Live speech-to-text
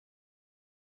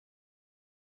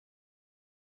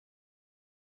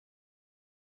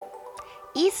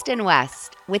East and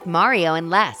West with Mario and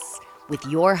Les, with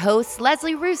your hosts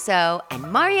Leslie Russo and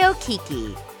Mario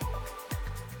Kiki.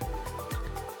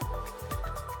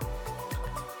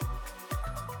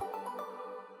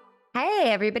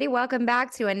 Hey, everybody, welcome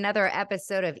back to another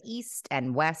episode of East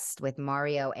and West with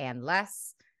Mario and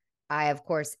Les. I, of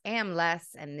course, am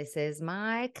Les, and this is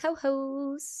my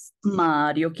co-host.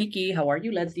 Mario Kiki. How are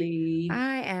you, Leslie?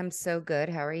 I am so good.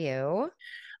 How are you?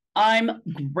 I'm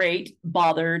great.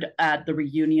 Bothered at the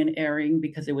reunion airing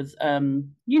because it was,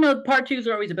 part twos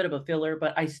are always a bit of a filler,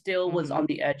 but I still was on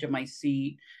the edge of my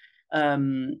seat. I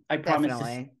promised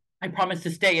Definitely. I promised to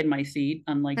stay in my seat,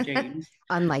 unlike James.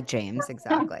 Unlike James,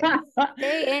 exactly.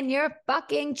 Stay in your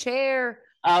fucking chair.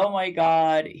 Oh my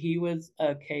God, he was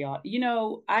a chaos.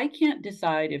 I can't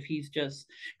decide if he's just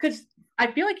because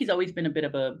I feel like he's always been a bit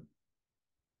of a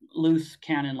loose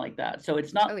cannon like that. So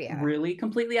it's not Oh, yeah. really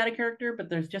completely out of character, but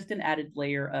there's just an added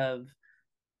layer of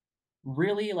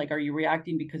really like, are you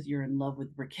reacting because you're in love with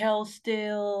Raquel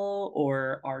still,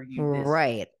 or are you this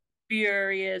Right.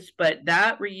 furious? But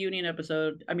that reunion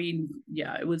episode, I mean,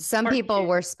 yeah, it was Some part people two.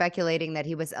 were speculating that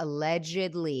he was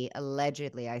allegedly,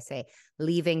 I say,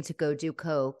 leaving to go do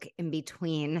coke in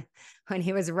between when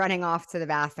he was running off to the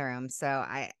bathroom. So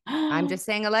I'm just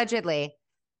saying allegedly.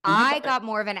 Oh my I God. got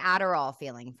more of an Adderall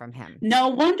feeling from him. No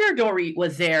wonder Dory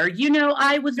was there.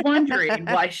 I was wondering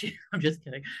why she. I'm just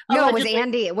kidding. No, it was Allegedly,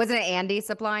 Andy. Wasn't it Andy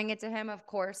supplying it to him? Of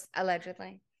course,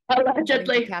 allegedly. According to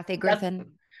allegedly. Kathy That's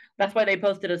Griffin. that's why they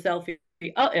posted a selfie.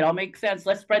 Oh, it all makes sense.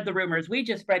 Let's spread the rumors. We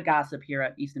just spread gossip here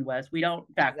at East and West. We don't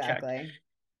fact check. Exactly.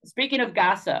 Speaking of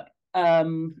gossip, I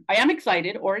am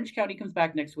excited. Orange County comes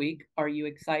back next week. Are you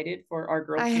excited for our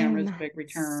girl I Tamara's am big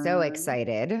return? so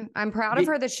excited. I'm proud of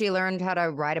her that she learned how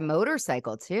to ride a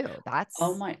motorcycle too. Oh That's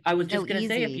my! I was no just gonna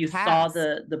say, if easy you saw task.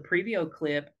 the preview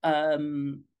clip,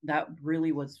 that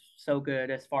really was so good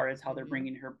as far as how they're Mhm.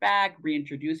 bringing her back,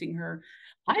 reintroducing her.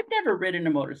 I've never ridden a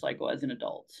motorcycle as an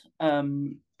adult.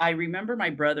 I remember my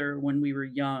brother when we were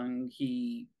young.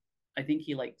 I think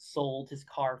he like sold his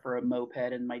car for a moped,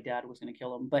 and my dad was gonna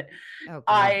kill him. But Oh God.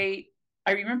 I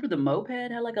I remember the moped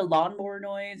had like a lawnmower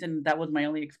noise, and that was my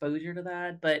only exposure to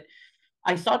that. But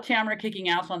I saw Tamara kicking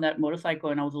ass on that motorcycle,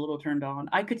 and I was a little turned on.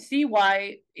 I could see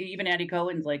why even Andy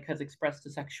Cohen's like has expressed a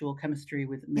sexual chemistry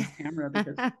with Miss Tamara,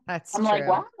 because That's I'm like,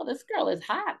 true. wow, this girl is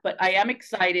hot. But I am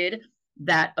excited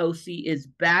that OC is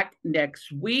back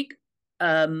next week.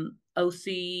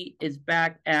 OC is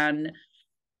back, and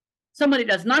somebody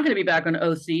that's not going to be back on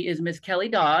OC is Miss Kelly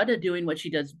Dodd, doing what she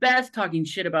does best, talking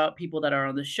shit about people that are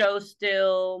on the show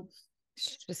still.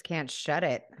 She just can't shut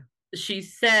it. She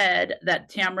said that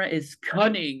Tamara is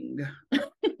cunning.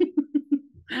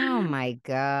 Oh my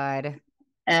God.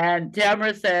 And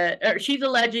Tamara said, or she's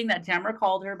alleging that Tamara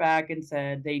called her back and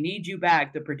said, they need you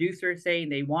back. The producer is saying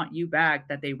they want you back,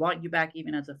 that they want you back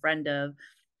even as a friend of.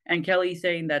 And Kelly's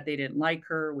saying that they didn't like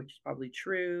her, which is probably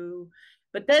true.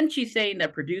 But then she's saying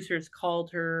that producers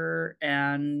called her,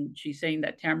 and she's saying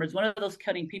that Tamara's one of those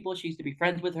cunning people. She used to be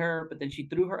friends with her, but then she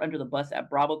threw her under the bus at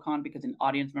BravoCon because an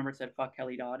audience member said, fuck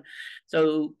Kelly Dodd.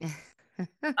 So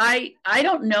I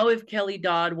don't know if Kelly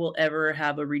Dodd will ever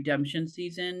have a redemption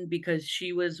season, because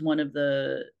she was one of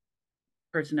the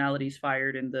personalities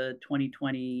fired in the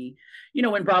 2020,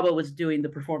 when Bravo was doing the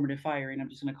performative firing. I'm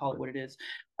just going to call it what it is.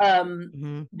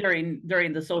 Mhm.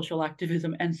 During the social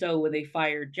activism. And so when they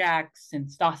fired Jax and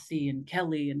Stassi and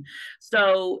Kelly, and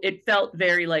so it felt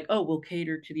very like, oh, we'll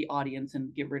cater to the audience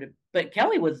and get rid of, but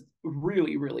Kelly was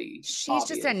really, really She's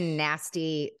just a obvious.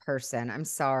 nasty person. I'm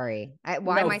sorry.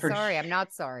 Why am No, I sorry? I'm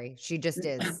not sorry. She just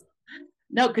is.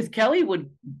 No, because Kelly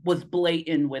was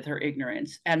blatant with her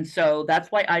ignorance, and so that's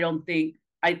why I don't think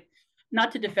I,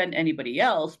 not to defend anybody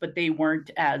else, but they weren't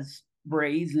as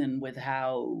brazen with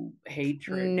how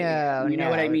hatred they had. No, You know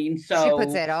what I no. mean? She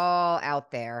puts So it all out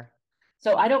there.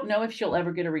 so I don't know if she'll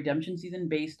ever get a redemption season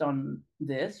based on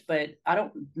this, but I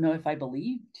don't know if I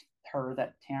believed her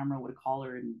that Tamara would call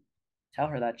her and tell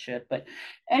her that shit. But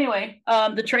anyway,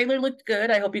 the trailer looked good.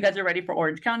 I hope you guys are ready for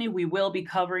Orange County. We will be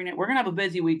covering it. We're gonna have a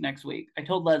busy week next week. I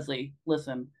told Leslie,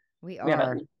 listen, We we have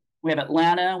are. we have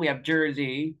Atlanta, we have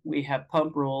Jersey, we have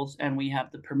Pump Rules, and we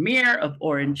have the premiere of Orange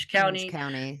Orange County.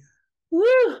 County.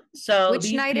 Woo! So Which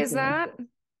these night is people, that?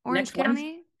 Orange next Wednesday,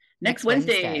 County? next Next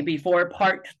Wednesday Wednesday. before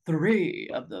part 3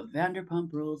 of the Vanderpump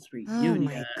Rules Oh reunion.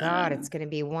 my God. It's going to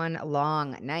be one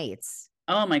long night.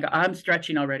 Oh my God, I'm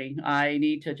stretching already. I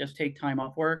need to just take time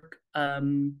off work.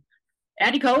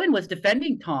 Andy Cohen was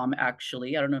defending Tom,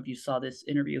 actually. I don't know if you saw this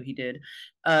interview he did.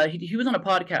 He was on a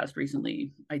podcast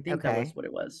recently. I think that was Okay. what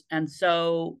it was. And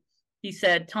so He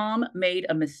said, Tom made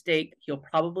a mistake he'll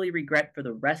probably regret for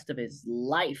the rest of his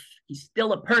life. He's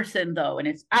still a person, though, and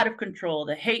it's out of control.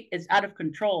 The hate is out of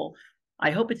control. I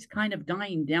hope it's kind of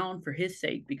dying down for his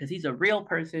sake because he's a real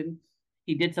person.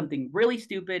 He did something really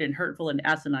stupid and hurtful and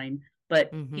asinine,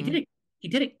 but he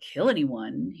didn't kill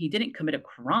anyone. He didn't commit a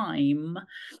crime.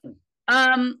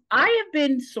 I have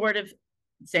been sort of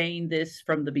saying this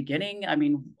from the beginning. I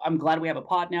mean, I'm glad we have a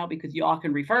pod now because you all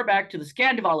can refer back to the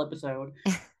Scandival episode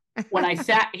when I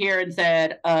sat here and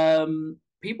said,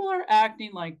 people are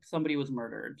acting like somebody was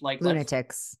murdered. Like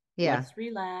lunatics. Let's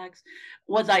relax.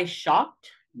 Was I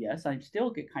shocked? Yes, I still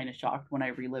get kind of shocked when I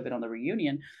relive it on the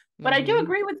reunion. But I do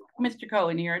agree with Mr.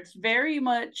 Cohen here. It's very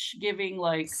much giving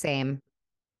like same.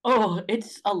 Oh,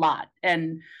 it's a lot.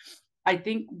 And I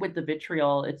think with the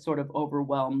vitriol, it sort of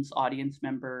overwhelms audience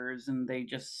members and they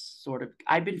just sort of,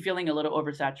 I've been feeling a little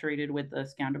oversaturated with the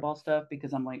Scandal stuff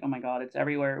because I'm like, oh my God, it's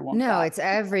everywhere. It won't stop. It's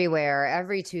everywhere.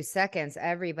 Every 2 seconds,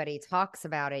 everybody talks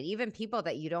about it. Even people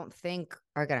that you don't think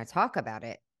are going to talk about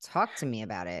it, talk to me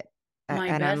about it.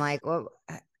 I'm like, well,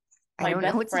 I don't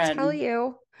know what to tell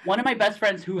you. One of my best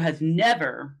friends who has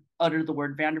never uttered the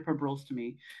word Vanderpump Rules to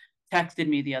me texted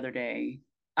me the other day.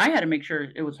 I had to make sure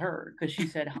it was her because she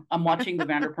said, I'm watching the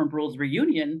Vanderpump Rules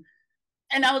reunion.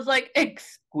 And I was like,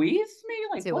 excuse me?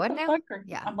 Like, what the fuck?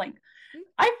 Yeah. I'm like,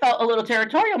 I felt a little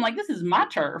territorial. I'm like, this is my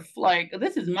turf. Like,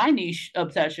 this is my niche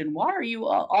obsession. Why are you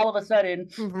all of a sudden?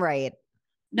 Right.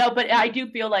 No, but I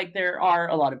do feel like there are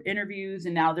a lot of interviews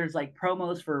and now there's like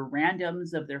promos for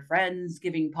randoms of their friends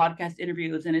giving podcast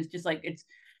interviews. And it's just like,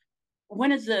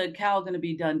 when is the cow going to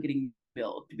be done getting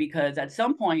milked? Because at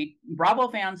some point, Bravo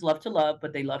fans love to love,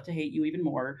 but they love to hate you even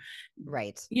more.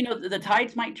 Right. You know, the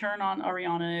tides might turn on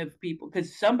Ariana if people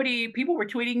were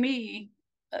tweeting me,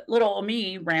 little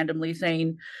me randomly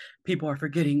saying people are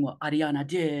forgetting what Ariana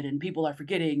did and people are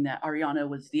forgetting that Ariana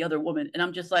was the other woman. And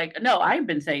I'm just like, no, I've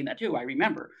been saying that too. I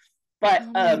remember. But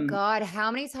oh my God,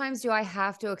 how many times do I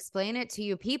have to explain it to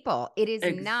you people? It is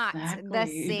not the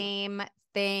same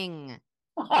thing.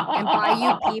 And by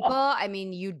you people, I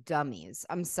mean you dummies.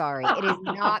 I'm sorry. It is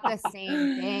not the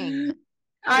same thing.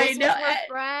 I know. We're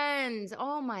friends.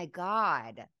 Oh my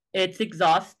God. It's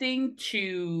exhausting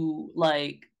to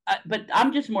like, but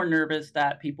I'm just more nervous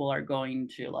that people are going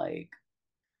to like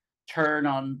turn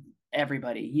on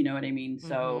everybody. You know what I mean?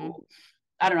 So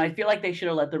I don't know. I feel like they should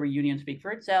have let the reunion speak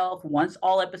for itself. Once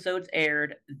all episodes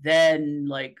aired, then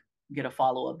like get a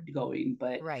follow-up going.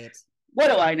 But right. What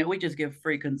do I know? We just give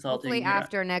free consulting. Hopefully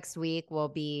after next week, we'll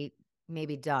be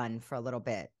maybe done for a little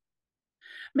bit.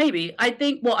 Maybe. I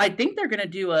think they're going to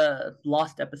do a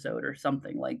lost episode or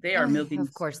something. Like they are milking.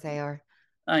 Of course they are.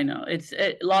 I know. It's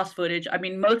lost footage. I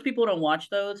mean, most people don't watch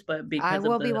those, but because I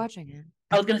will be watching it.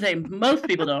 I was going to say most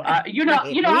people don't. I'm going to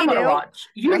watch.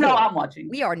 I'm watching.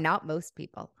 We are not most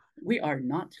people. We are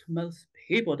not most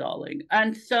people, darling.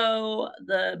 And so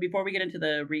before we get into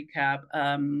the recap,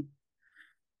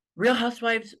 Real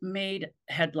Housewives made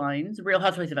headlines. Real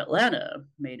Housewives of Atlanta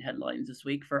made headlines this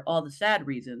week for all the sad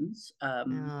reasons,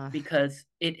 because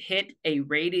it hit a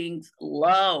ratings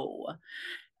low.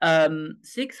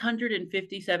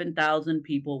 657,000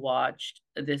 people watched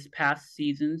this past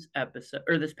season's episode,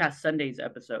 or this past Sunday's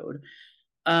episode.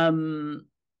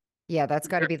 Yeah, that's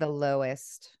got to be the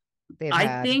lowest they've had.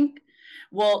 I think.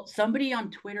 Well, somebody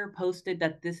on Twitter posted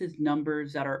that this is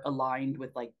numbers that are aligned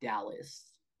with like Dallas.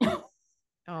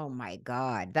 Oh my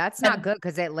God. That's not good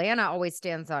because Atlanta always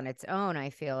stands on its own,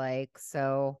 I feel like.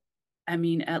 So, I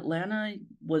mean, Atlanta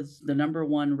was the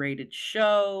 #1 rated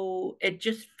show. It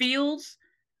just feels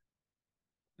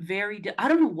very, I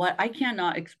don't know what, I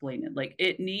cannot explain it. Like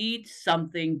it needs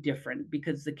something different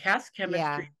because the cast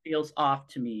chemistry feels off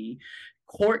to me.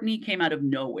 Courtney came out of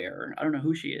nowhere. I don't know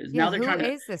who she is. Yeah, now they're who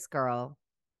is this girl?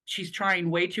 She's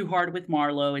trying way too hard with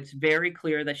Marlo. It's very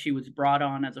clear that she was brought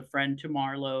on as a friend to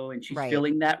Marlo and she's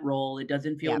filling that role. It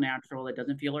doesn't feel natural. It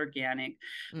doesn't feel organic.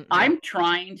 I'm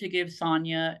trying to give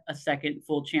Sonia a second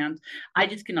full chance. I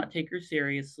just cannot take her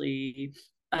seriously.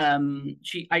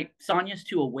 Sonia's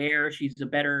too aware. She's a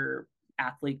better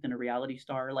athlete than a reality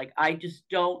star. Like, I just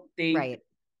don't think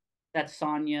that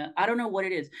Sonia, I don't know what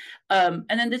it is. And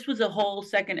then this was a whole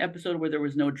second episode where there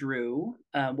was no Drew,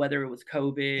 whether it was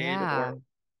COVID or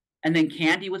and then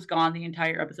Kandi was gone the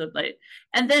entire episode. Like,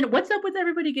 and then what's up with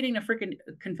everybody getting a freaking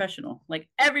confessional? Like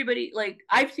everybody, like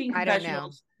I've seen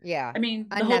confessionals. Yeah. I mean,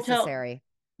 unnecessary.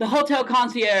 The hotel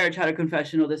concierge had a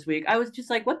confessional this week. I was just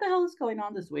like, what the hell is going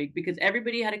on this week? Because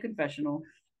everybody had a confessional.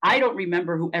 I don't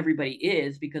remember who everybody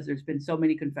is because there's been so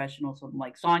many confessionals from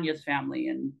like Sonia's family.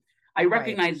 And I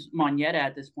recognize Moneta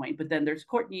at this point, but then there's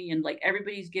Courtney and like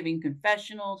everybody's giving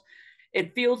confessionals.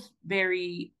 It feels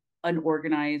very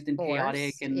unorganized and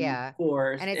chaotic Forced. and Yeah. And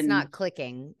forced. it's And not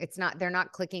clicking. They're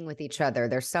not clicking with each other.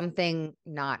 There's something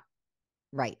not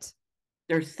right.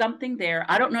 there's something there.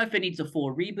 I don't know if it needs a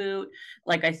full reboot.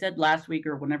 Like I said last week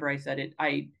or whenever I said it,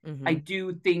 I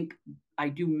do think I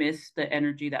do miss the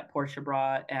energy that Portia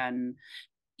brought. And,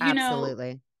 you know,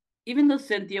 Absolutely. even though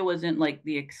Cynthia wasn't like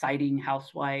the exciting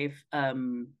housewife,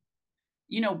 Bravo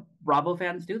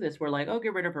fans do this. We're like, oh,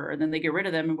 get rid of her. And then they get rid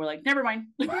of them and we're like, never mind.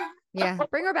 Yeah.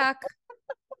 Bring her back.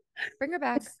 Bring her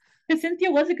back. Because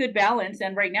Cynthia was a good balance.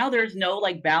 And right now there's no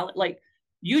like balance. Like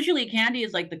usually Kandi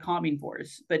is like the calming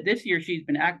force, but this year she's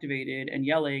been activated and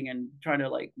yelling and trying to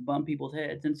like bump people's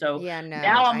heads. And so Yeah, no,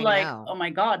 now I'm I like, know. oh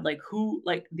my God, like who,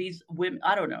 like these women,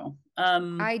 I don't know.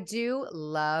 I do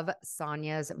love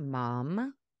Sonya's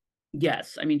mom.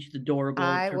 Yes. I mean, she's adorable.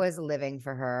 I was living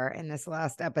for her in this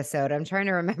last episode. I'm trying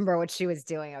to remember what she was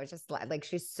doing. I was just like,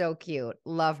 she's so cute.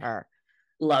 Love her.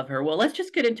 Love her. Well, let's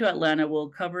just get into Atlanta. We'll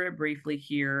cover it briefly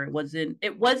here.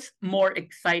 It was more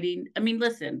exciting. I mean,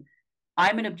 listen,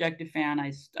 I'm an objective fan.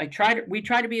 We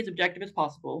try to be as objective as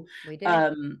possible. We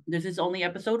do. This is only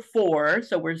episode 4,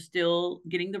 so we're still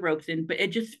getting the ropes in, but it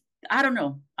just, I don't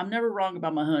know. I'm never wrong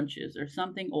about my hunches. There's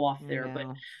something off I there,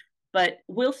 know. but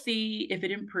we'll see if it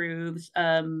improves.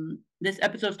 This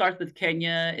episode starts with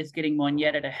Kenya is getting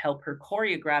Monietta to help her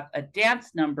choreograph a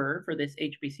dance number for this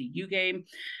HBCU game.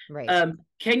 Right.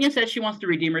 Kenya says she wants to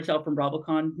redeem herself from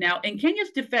BravoCon. Now, in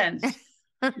Kenya's defense,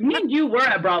 me and you were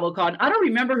at BravoCon. I don't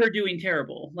remember her doing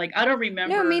terrible. Like, I don't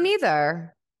remember. No, me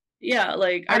neither. Yeah,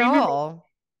 like At all.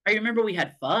 I remember we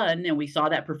had fun and we saw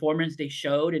that performance they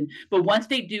showed, but once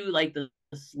they do like the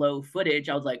slow footage,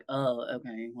 I was like, oh,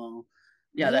 okay, well,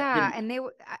 yeah, that Yeah, didn't.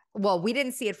 and we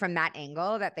didn't see it from that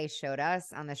angle that they showed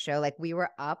us on the show. Like we were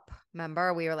up,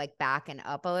 remember? We were like back and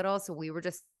up a little, so we were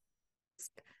just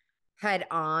head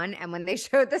on. And when they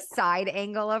showed the side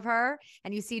angle of her,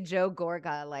 and you see Joe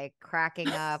Gorga like cracking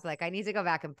up, like I need to go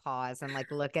back and pause and like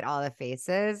look at all the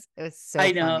faces. It was so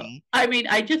I know. funny. I mean,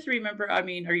 I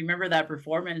remember that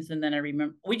performance, and then I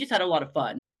remember we just had a lot of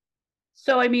fun.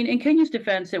 So, I mean, in Kenya's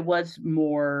defense, it was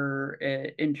more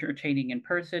entertaining in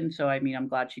person. So, I mean, I'm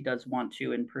glad she does want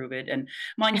to improve it. And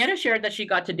Monietta shared that she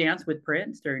got to dance with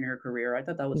Prince during her career. I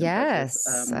thought that was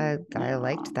impressive. Yes, I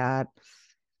liked that.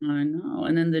 I know.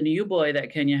 And then the new boy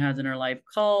that Kenya has in her life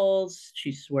calls.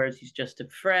 She swears he's just a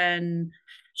friend.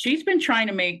 She's been trying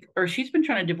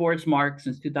to divorce Mark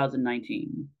since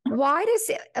 2019. Why does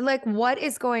it, like, what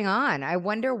is going on? I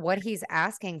wonder what he's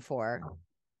asking for.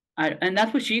 And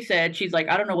that's what she said. She's like,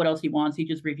 I don't know what else he wants. He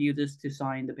just refuses to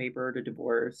sign the paper to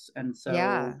divorce. And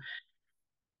so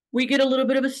we get a little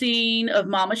bit of a scene of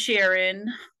Mama Sharon,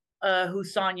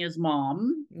 who's Sonya's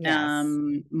mom. Yes.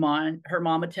 Her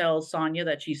mama tells Sonya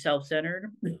that she's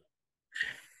self-centered.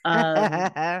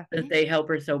 That they help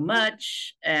her so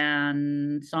much.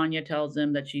 And Sonya tells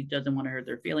them that she doesn't want to hurt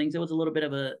their feelings. It was a little bit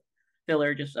of a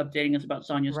filler, just updating us about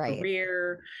Sonya's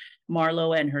career.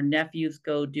 Marlo and her nephews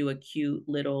go do a cute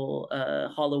little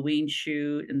Halloween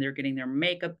shoot, and they're getting their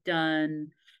makeup done.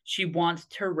 She wants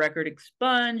her record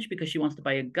expunged because she wants to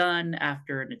buy a gun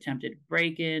after an attempted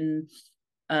break-in.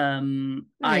 I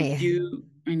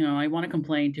want to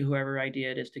complain to whoever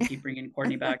idea it is to keep bringing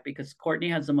Courtney back, because Courtney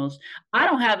has I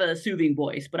don't have a soothing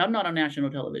voice, but I'm not on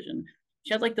national television.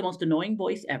 She has like the most annoying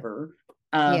voice ever.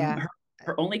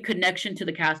 Her only connection to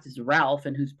the cast is Ralph,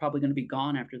 and who's probably going to be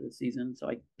gone after this season. So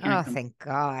I can't. Thank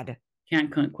God.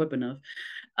 Can't quip enough.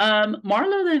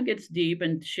 Marlo then gets deep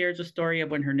and shares a story of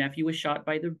when her nephew was shot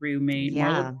by the roommate.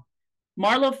 Yeah.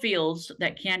 Marlo feels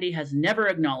that Kandi has never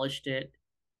acknowledged it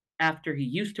after he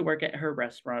used to work at her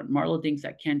restaurant. Marlo thinks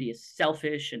that Kandi is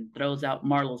selfish and throws out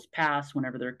Marlo's past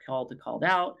whenever they're called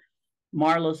out.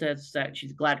 Marlo says that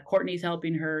she's glad Courtney's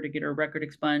helping her to get her record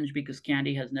expunged because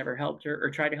Kandi has never helped her or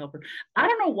tried to help her. I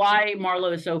don't know why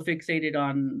Marlo is so fixated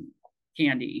on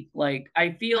Kandi. Like, I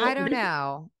don't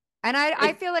know. And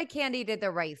I feel like Kandi did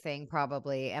the right thing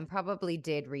and probably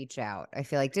did reach out. I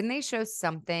feel like, didn't they show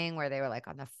something where they were like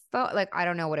on the phone? Like, I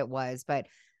don't know what it was, but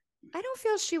I don't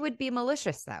feel she would be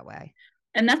malicious that way.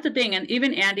 And that's the thing. And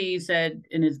even Andy said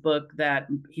in his book that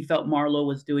he felt Marlo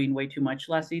was doing way too much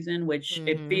last season, which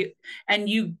and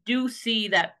you do see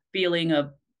that feeling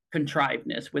of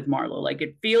contrivedness with Marlo. Like,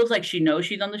 it feels like she knows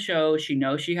she's on the show. She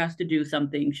knows she has to do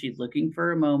something. She's looking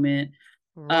for a moment.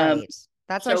 Right.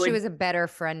 That's what she was a better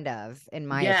friend of, in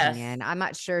my opinion. I'm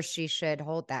not sure she should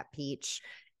hold that peach,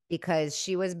 because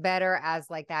she was better as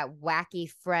like that wacky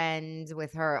friend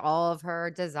with all of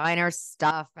her designer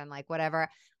stuff and like whatever.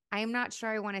 I'm not sure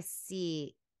I want to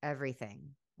see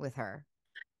everything with her.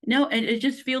 No, and it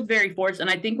just feels very forced. And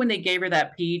I think when they gave her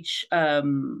that peach,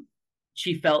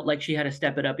 she felt like she had to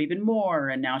step it up even more,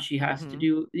 and now she has to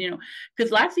do,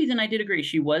 because last season I did agree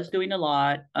she was doing a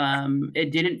lot.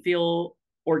 It didn't feel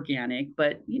organic,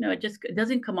 but it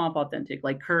doesn't come off authentic.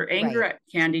 Like her anger at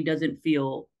Kandi doesn't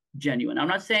feel genuine. I'm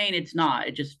not saying it's not,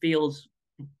 it just feels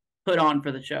put on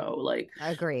for the show. Like,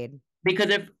 agreed.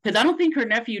 Because I don't think her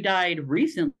nephew died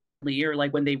recently, or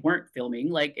like when they weren't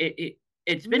filming. Like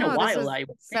it's been a while. I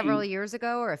would several years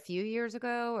ago, or a few years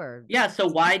ago, or yeah. So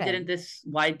why didn't this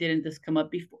come up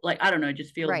before? Like, I don't know. It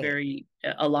just feels very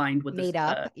aligned with made this,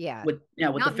 up. Yeah, with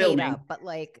not the filming, made up, but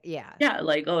like yeah.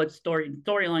 Like, oh, it's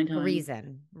storyline time. A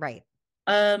reason, right?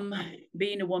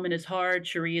 Being a woman is hard.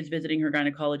 Cherie is visiting her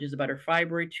gynecologist about her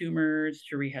fibroid tumors.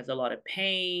 Cherie has a lot of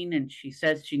pain, and she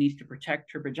says she needs to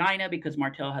protect her vagina because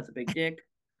Martel has a big dick.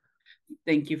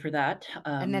 Thank you for that.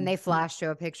 And then they flash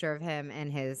to a picture of him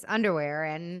in his underwear,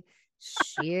 and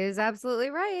she is absolutely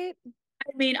right.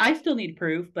 I mean, I still need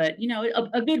proof, but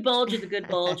a good bulge is a good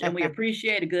bulge, and we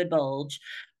appreciate a good bulge.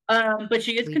 But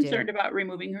she is concerned about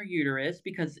removing her uterus,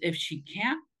 because if she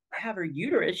can't have her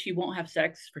uterus, she won't have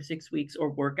sex for 6 weeks or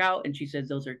work out. And she says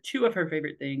those are two of her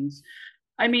favorite things.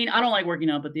 I mean, I don't like working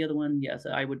out, but the other one, yes,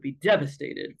 I would be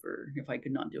devastated if I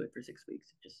could not do it for 6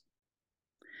 weeks.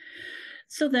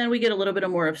 So then we get a little bit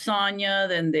more of Sonia.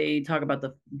 Then they talk about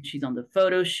she's on the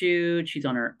photo shoot. She's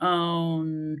on her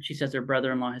own. She says her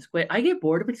brother-in-law has quit. I get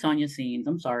bored with Sonia's scenes.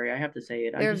 I'm sorry, I have to say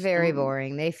it. They're very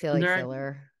boring. They feel like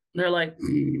filler. They're like,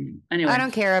 anyway. I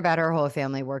don't care about her whole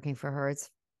family working for her. It's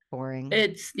boring.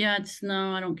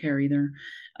 No, I don't care either.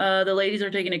 The ladies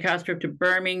are taking a cast trip to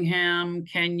Birmingham.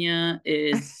 Kenya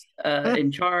is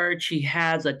in charge. She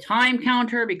has a time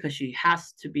counter because she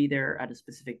has to be there at a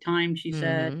specific time, she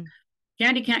said.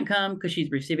 Kandi can't come because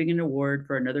she's receiving an award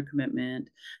for another commitment.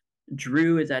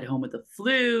 Drew is at home with the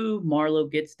flu.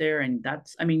 Marlo gets there, and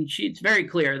it's very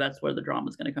clear that's where the drama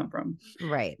is going to come from.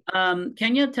 Right.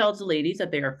 Kenya tells the ladies that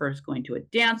they are first going to a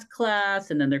dance class,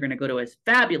 and then they're going to go to a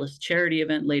fabulous charity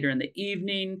event later in the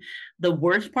evening. The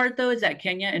worst part, though, is that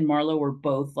Kenya and Marlo were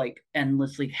both like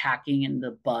endlessly hacking in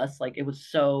the bus. Like, it was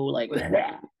so like,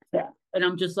 and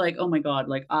I'm just like, oh my God,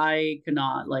 like I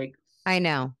cannot, like. I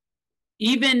know.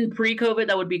 Even pre-COVID,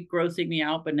 that would be grossing me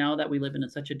out. But now that we live in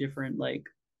such a different, like.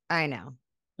 I know.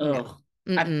 Ugh.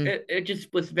 It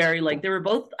just was very like, they were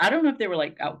both, I don't know if they were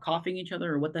like out coughing each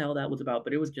other or what the hell that was about,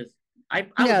 but it was just,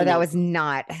 that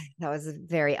was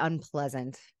very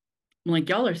unpleasant. I'm like,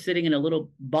 y'all are sitting in a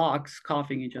little box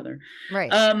coughing each other. Right.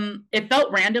 It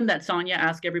felt random that Sonia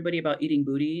asked everybody about eating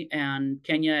booty, and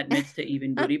Kenya admits to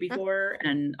eating booty before.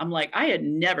 And I'm like, I had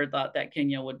never thought that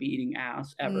Kenya would be eating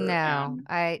ass ever.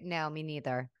 No, me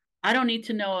neither. I don't need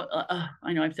to know.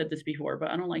 I know I've said this before, but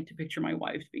I don't like to picture my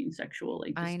wives being sexual.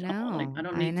 Like, I know. Like, I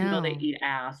don't need to know they eat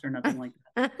ass or nothing like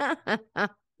that.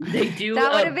 They do.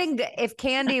 That would have been good. If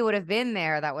Kandi would have been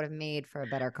there, that would have made for a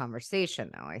better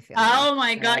conversation, though, I feel. Oh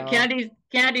my God,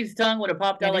 Candy's tongue would have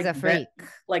popped out like a freak,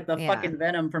 like the fucking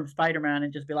Venom from Spider-Man,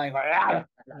 and just be like, ah.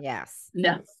 Yes.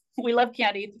 No, we love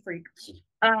Kandi. It's a freak.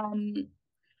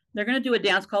 They're going to do a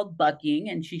dance called bucking,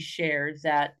 and Kenya shares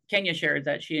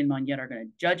that she and Moneta are going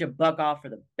to judge a buck off for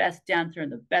the best dancer,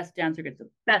 and the best dancer gets the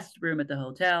best room at the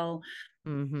hotel.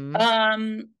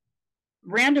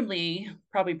 Randomly,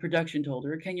 probably production told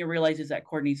her, Kenya realizes that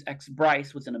Courtney's ex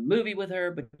Bryce was in a movie with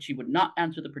her, but she would not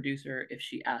answer the producer if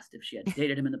she asked if she had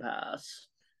dated him in the past.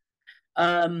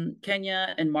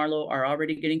 Kenya and Marlo are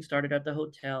already getting started at the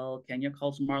hotel. Kenya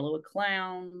calls Marlo a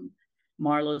clown.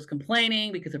 Marlo's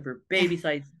complaining because of her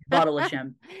baby-sized bottle of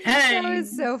champagne. That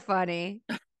was so funny.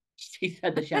 She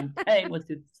said the champagne was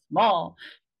too small.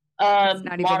 It's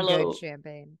not even good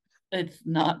champagne. It's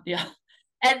not, yeah.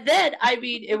 And then,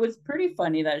 it was pretty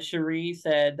funny that Cherie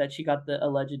said that she got the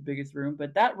alleged biggest room,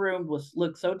 but that room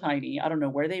looked so tiny. I don't know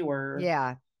where they were.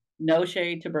 Yeah. No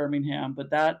shade to Birmingham,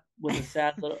 but that was a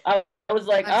sad little. I was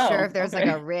like, I'm sure if there's like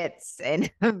a Ritz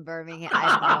in Birmingham, I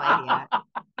have no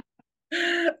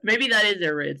idea. Maybe that is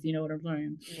their Ritz. You know what I'm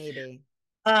saying? Maybe.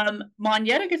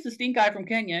 Moneta gets the stink eye from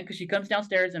Kenya because she comes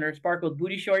downstairs in her sparkled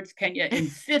booty shorts. Kenya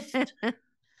insists.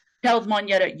 Tells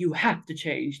Moneta, you have to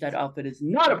change. That outfit is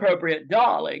not appropriate,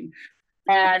 darling.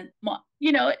 And,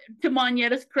 to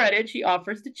Moneta's credit, she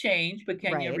offers to change, but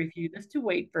Kenya refuses to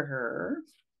wait for her.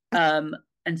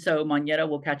 And so Moneta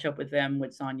will catch up with them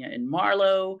with Sonia and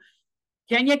Marlo.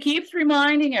 Kenya keeps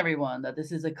reminding everyone that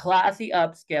this is a classy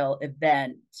upscale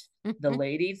event. The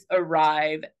ladies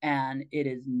arrive, and it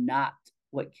is not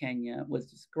what Kenya was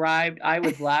described. I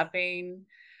was laughing.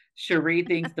 Cherie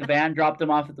thinks the van dropped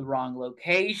them off at the wrong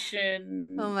location.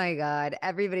 Oh my God.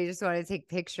 Everybody just wanted to take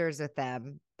pictures with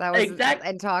them. That was exactly,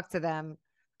 and talk to them.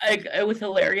 it was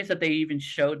hilarious that they even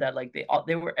showed that, like,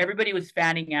 everybody was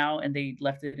fanning out and they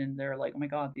left it in there like, oh my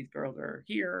god, these girls are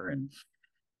here. And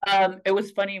it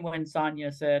was funny when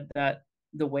Sonia said that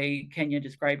the way Kenya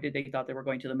described it, they thought they were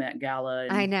going to the Met Gala,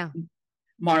 I and know.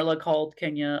 Marla called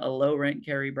Kenya a low rent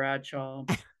Carrie Bradshaw.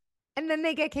 And then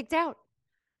they get kicked out.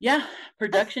 Yeah,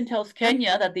 production tells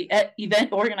Kenya that the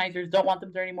event organizers don't want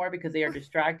them there anymore because they are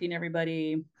distracting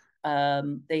everybody.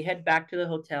 They head back to the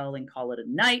hotel and call it a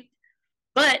night.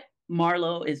 But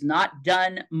Marlo is not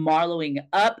done Marloing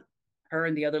up. Her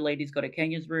and the other ladies go to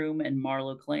Kenya's room, and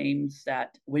Marlo claims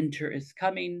that winter is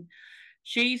coming.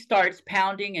 She starts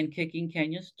pounding and kicking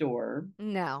Kenya's door.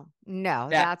 No,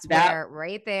 that's where,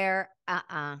 right there.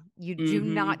 You do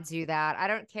not do that. I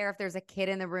don't care if there's a kid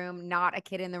in the room, not a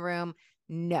kid in the room.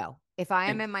 No. If I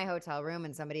am in my hotel room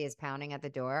and somebody is pounding at the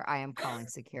door, I am calling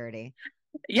security.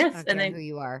 Yes, and then who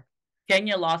you are.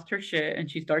 Kenya lost her shit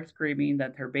and she starts screaming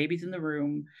that her baby's in the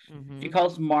room. She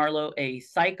calls Marlo a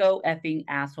psycho effing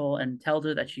asshole and tells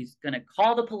her that she's going to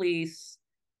call the police.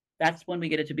 That's when we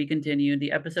get it to be continued.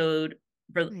 The episode,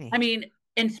 I mean,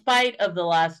 in spite of the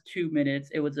last 2 minutes,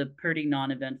 it was a pretty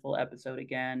non-eventful episode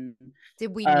again.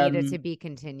 Did we need it to be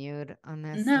continued on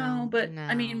this? No, but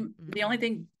I mean, the only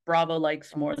thing Bravo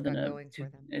likes more than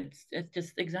it's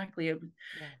just exactly it.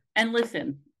 Yeah. And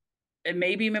listen,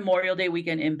 maybe Memorial Day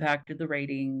weekend impacted the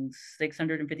ratings.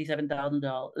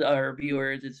 657,000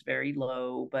 viewers is very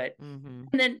low, but and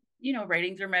then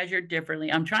ratings are measured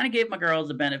differently. I'm trying to give my girls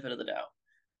the benefit of the doubt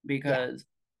because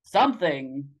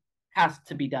something has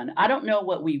to be done. I don't know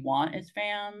what we want as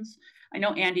fans. I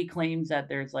know Andy claims that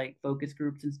there's like focus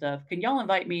groups and stuff. Can y'all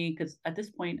invite me? Because at this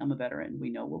point, I'm a veteran. We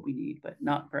know what we need, but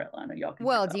not for Atlanta. Y'all can.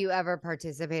 Well, do you ever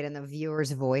participate in the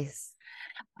viewer's voice?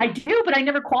 I do, but I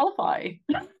never qualify.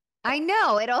 I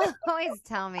know. It'll always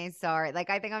tell me, sorry. Like,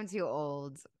 I think I'm too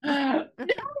old. No,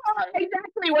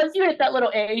 exactly. Once you hit that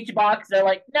little age box, they're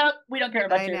like, nope, we don't care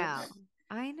about you.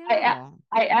 I know.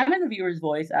 I am in the viewer's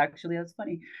voice, actually. That's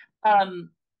funny.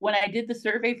 When I did the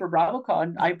survey for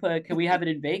BravoCon, I put, can we have it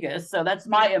in Vegas? So that's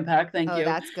my impact. Thank you.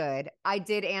 That's good. I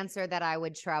did answer that I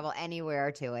would travel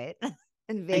anywhere to it.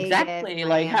 In Vegas, exactly. Miami.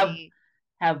 Like,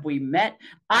 have we met?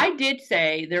 I did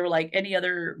say there were like any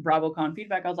other BravoCon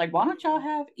feedback. I was like, why don't y'all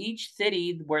have each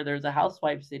city where there's a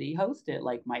housewife city host it,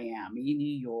 like Miami,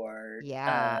 New York,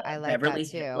 I like Beverly,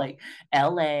 that too, like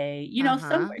LA,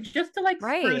 somewhere just to like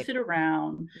spruce it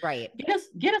around. Right.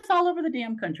 Get us all over the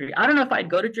damn country. I don't know if I'd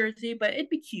go to Jersey, but it'd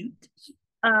be cute.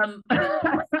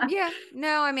 Yeah.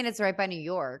 No, I mean it's right by New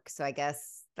York, so I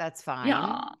guess that's fine.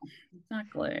 Yeah,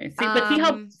 exactly.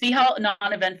 See how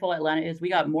non-eventful Atlanta is. We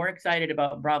got more excited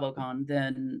about BravoCon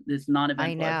than this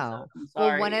non-eventful. I know.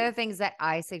 Well, one of the things that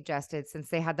I suggested, since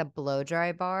they had the blow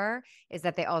dry bar, is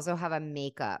that they also have a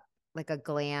makeup, like a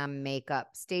glam makeup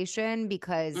station,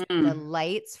 because the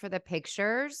lights for the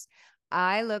pictures,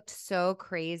 I looked so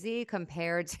crazy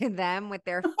compared to them with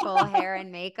their full hair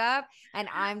and makeup, and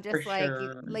I'm just like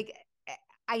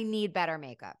I need better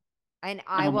makeup. And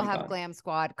I will have Glam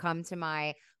Squad come to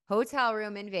my hotel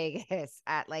room in Vegas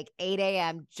at like 8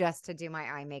 a.m. just to do my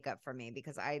eye makeup for me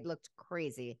because I looked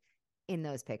crazy in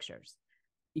those pictures.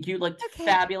 You looked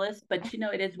fabulous, but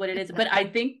it is what it is. But I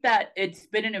think that it's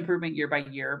been an improvement year by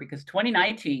year because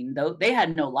 2019, though, they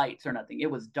had no lights or nothing.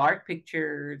 It was dark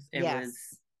pictures. It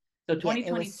was so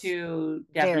 2022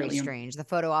 definitely very strange. The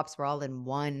photo ops were all in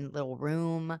one little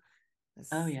room.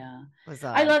 Oh yeah,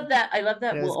 I love that.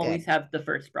 We'll always have the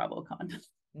first BravoCon.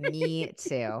 Me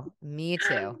too.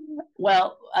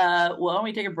 Well, we'll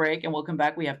only take a break and we'll come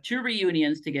back. We have 2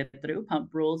 reunions to get through: Pump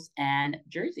Rules and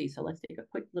Jersey. So let's take a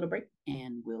quick little break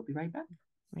and we'll be right back.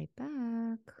 Right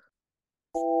back.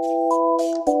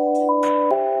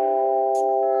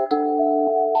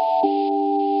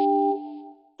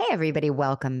 Hey everybody,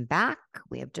 welcome back.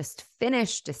 We have just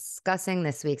finished discussing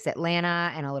this week's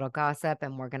Atlanta and a little gossip,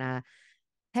 and we're gonna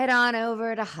head on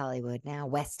over to Hollywood now,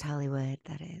 West Hollywood,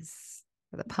 that is,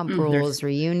 for the Pump Rules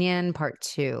reunion part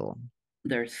 2.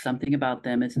 There's something about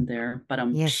them, isn't there? But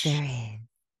yes, there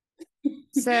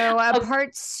is. So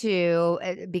part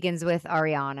 2 begins with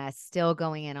Ariana still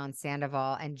going in on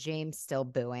Sandoval and James still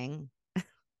booing.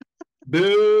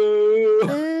 Boo!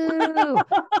 Boo!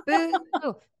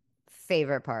 Boo!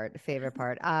 Favorite part.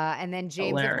 And then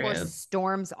James, of course,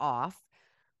 storms off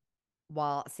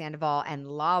while Sandoval and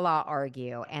Lala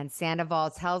argue. And Sandoval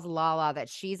tells Lala that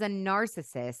she's a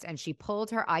narcissist and she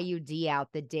pulled her IUD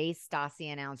out the day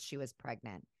Stassi announced she was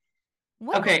pregnant.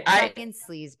 What a fucking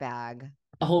sleaze bag.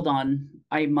 Hold on.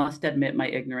 I must admit my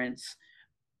ignorance.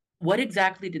 What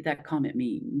exactly did that comment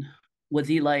mean? Was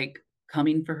he like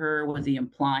coming for her? Was he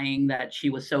implying that she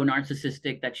was so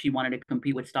narcissistic that she wanted to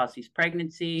compete with Stassi's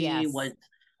pregnancy? Yes.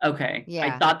 Okay. I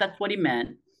Yeah. thought that's what he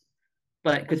meant.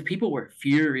 But because people were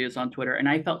furious on Twitter, and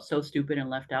I felt so stupid and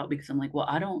left out because I'm like, well,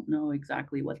 I don't know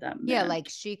exactly what that Yeah, meant. like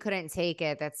she couldn't take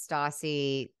it that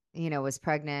Stassi, was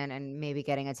pregnant and maybe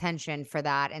getting attention for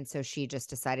that. And so she just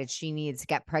decided she needs to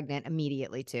get pregnant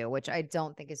immediately too, which I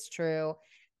don't think is true.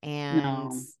 And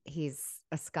No, he's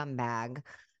a scumbag.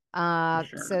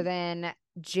 for So sure. then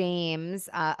James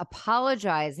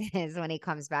apologizes when he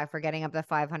comes back for getting up the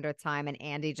 500th time, and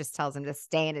Andy just tells him to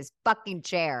stay in his fucking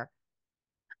chair,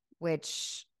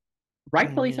 which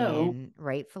Rightfully so.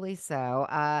 rightfully so.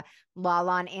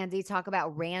 Lala and Andy talk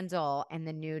about Randall and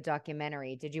the new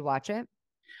documentary. Did you watch it?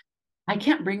 I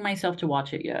can't bring myself to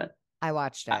watch it yet. I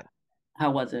watched it. How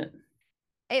was it?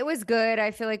 It was good.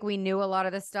 I feel like we knew a lot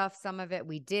of the stuff. Some of it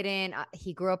we didn't.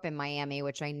 He grew up in Miami,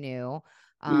 which I knew.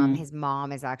 Mm. His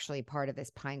mom is actually part of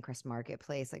this Pinecrest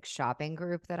Marketplace like shopping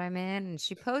group that I'm in, and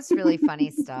she posts really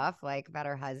funny stuff like about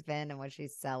her husband and what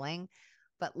she's selling.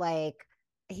 But like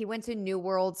he went to New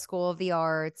World School of the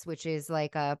Arts, which is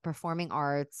like a performing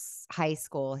arts high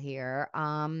school here.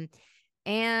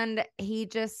 And he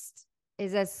just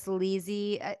is as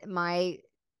sleazy.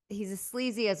 He's as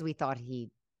sleazy as we thought he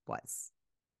was.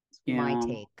 My Yeah.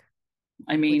 take,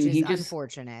 I which mean, is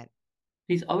unfortunate.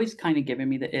 he's always kind of given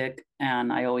me the ick,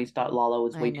 and I always thought Lala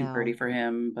was I way too pretty know. for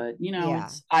him. But Yeah.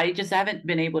 it's I just haven't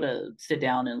been able to sit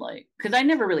down and like because I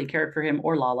never really cared for him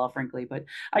or Lala, frankly. But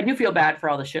I do feel bad for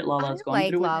all the shit I Lala's gone like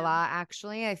through with him. Lala,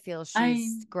 actually. I feel I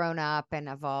she's grown up and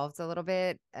evolved a little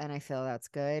bit, and I feel that's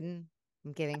good.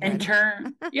 I'm giving her in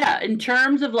turn, yeah, in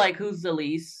terms of like who's the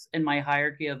least in my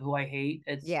hierarchy of who I hate,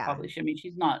 it's yeah. probably she. I mean,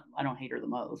 she's not. I don't hate her the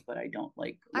most, but I don't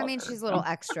like I love mean, her. she's a little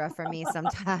extra for me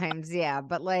sometimes, yeah,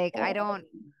 but like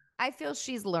I feel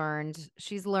she's learned.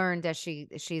 She's learned as she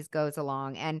goes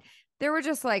along. And there were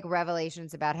just like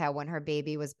revelations about how when her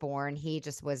baby was born, he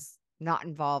just was not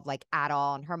involved like at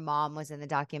all. And her mom was in the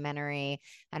documentary,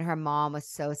 and her mom was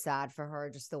so sad for her,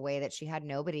 just the way that she had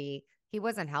nobody. He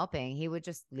wasn't helping. He would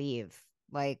just leave.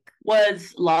 Like,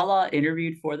 Was Lala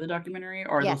interviewed for the documentary,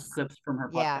 or are those yes. clips from her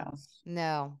Yeah. podcast?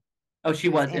 No. Oh, she She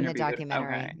was was in the interviewed. Okay.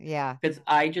 documentary. Yeah. Because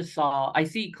I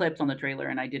see clips on the trailer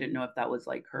and I didn't know if that was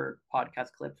like her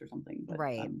podcast clips or something. But,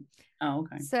 Right. oh,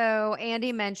 okay. So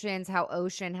Andy mentions how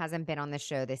Ocean hasn't been on the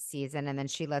show this season, and then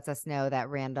she lets us know that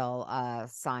Randall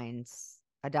signed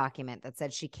a document that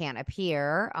said she can't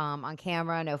appear on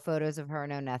camera, no photos of her,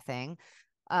 no nothing.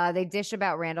 They dish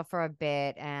about Randall for a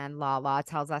bit, and Lala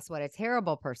tells us what a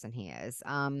terrible person he is,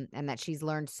 and that she's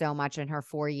learned so much in her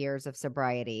 4 years of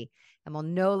sobriety and will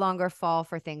no longer fall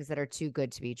for things that are too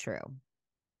good to be true.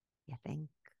 You think?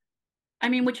 I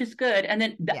mean, which is good. And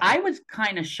then Yeah. I was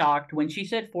kind of shocked when she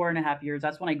said 4.5 years.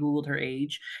 That's when I Googled her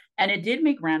age. And it did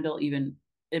make Randall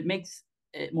it makes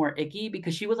it more icky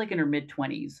because she was like in her mid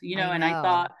 20s, I and I know.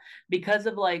 thought because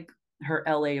of like her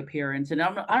LA appearance, and I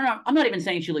don't know, I'm not even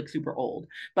saying she looked super old,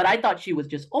 but I thought she was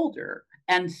just older.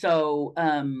 And so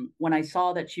when I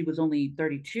saw that she was only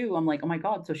 32, I'm like, oh my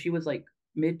God. So she was like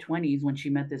mid 20s when she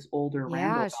met this older Yeah,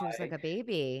 Randall she was like guy. a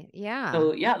baby. Yeah.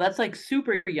 So yeah, that's like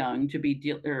super young to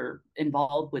be or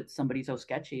involved with somebody so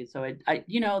sketchy. So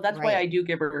that's why I Right. do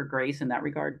give her grace in that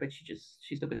regard. But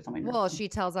she still gets on my Well, nerves. she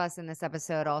tells us in this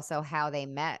episode also how they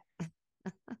met.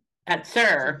 At She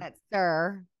Sir, met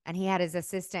Sir, and he had his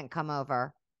assistant come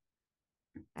over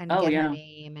and oh get her yeah,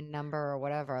 name and number or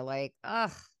whatever. Like,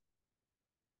 ugh,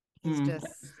 he's hmm. just,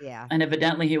 yeah. And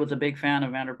evidently he was a big fan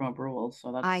of Vanderpump Rules.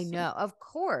 So I know, of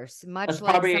course, that's much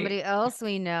like probably somebody else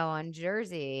we know on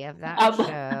Jersey of that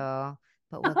show.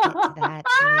 But we'll get to that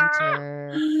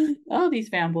later. oh, these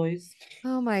fanboys.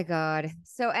 Oh my God.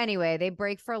 So, anyway, they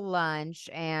break for lunch,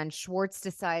 and Schwartz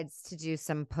decides to do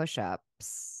some push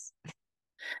ups.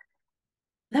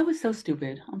 That was so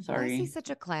stupid. I'm Why is he sorry. such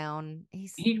a clown?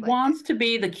 He's He like, wants to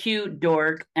be the cute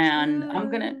dork, and I'm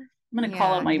gonna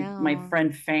call out yeah, my no.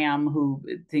 friend Fam who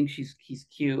thinks he's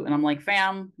cute, and I'm like,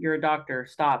 Fam, you're a doctor.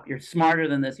 Stop. You're smarter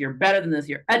than this. You're better than this.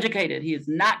 You're educated. He is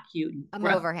not cute. I'm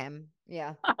over him.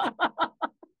 Yeah,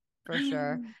 for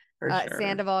sure. For sure.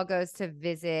 Sandoval goes to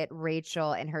visit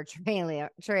Rachel in her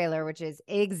trailer, which is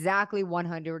exactly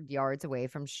 100 yards away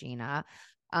from Sheena.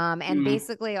 And Mm.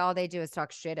 basically all they do is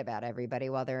talk shit about everybody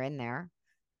while they're in there.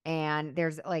 And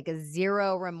there's like a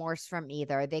zero remorse from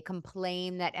either. They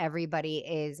complain that everybody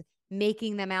is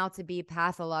making them out to be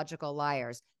pathological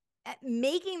liars.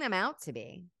 Making them out to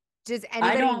be. Does I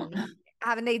anybody don't. need,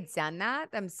 haven't they done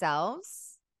that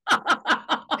themselves?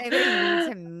 Anybody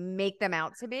need to make them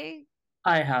out to be?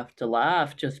 I have to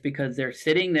laugh just because they're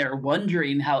sitting there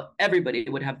wondering how everybody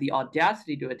would have the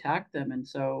audacity to attack them. And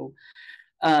so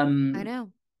I um know.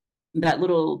 that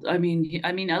little, I mean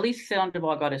at least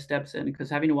Sandoval got his steps in, because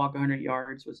having to walk 100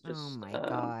 yards was Oh just my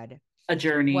God. a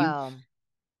journey. Well,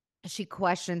 she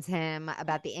questions him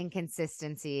about the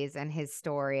inconsistencies and his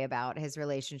story about his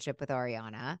relationship with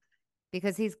Ariana,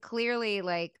 because he's clearly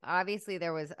like, obviously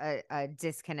there was a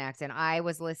disconnect. And I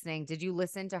was listening. Did you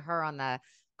listen to her on the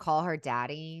Call Her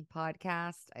Daddy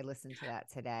podcast? I listened to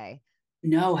that today.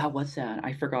 No, how was that?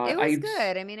 I forgot. It was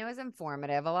good. I mean, it was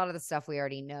informative. A lot of the stuff we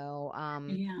already know.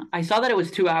 Yeah, I saw that it was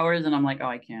 2 hours, and I'm like, oh,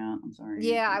 I can't. I'm sorry.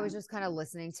 Yeah, I was just kind of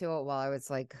listening to it while I was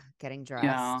like getting dressed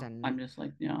Yeah, and I'm just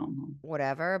like, yeah,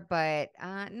 whatever, but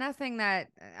nothing that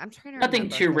I'm trying to nothing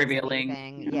remember if too there was revealing.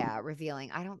 anything, Yeah. yeah,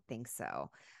 revealing. I don't think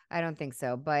so. I don't think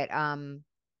so. But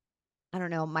I don't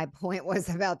know. My point was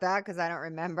about that because I don't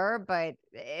remember, but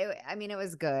I mean, it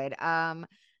was good.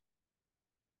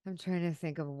 I'm trying to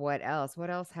think of what else. What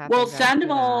else Well, happens after that?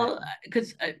 Sandoval,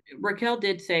 because Raquel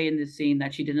did say in this scene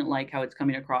that she didn't like how it's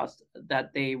coming across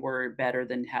that they were better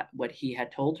than what he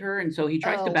had told her, and so he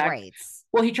tries to Oh, right. he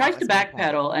That tries to was my point.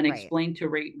 backpedal and Right. explain to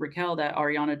Raquel that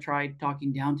Ariana tried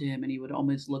talking down to him, and he would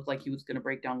almost look like he was going to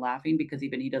break down laughing because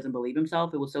even he doesn't believe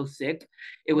himself. It was so sick.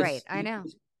 It Right. was I know.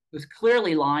 it was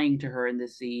clearly lying to her in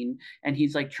this scene, and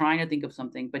he's like trying to think of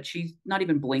something, but she's not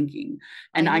even blinking.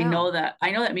 And I know.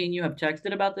 I know that me and you have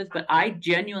texted about this, but I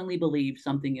genuinely believe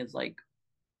something is like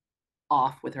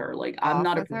off with her. Like Off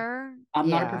with her. I'm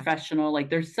not a Yeah. professional. Like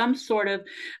there's some sort of,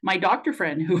 my doctor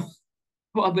friend who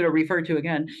I'm going to refer to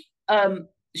again. Um,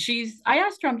 I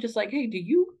asked her, I'm just like, hey, do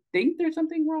you think there's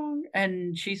something wrong?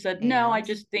 And she said, no, I And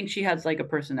just think she has like a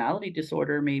personality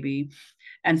disorder, maybe.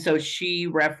 And so she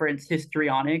referenced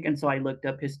histrionic, and so I looked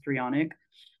up histrionic.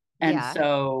 And yeah.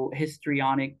 so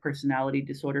histrionic personality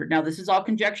disorder. Now, this is all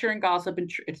conjecture and gossip,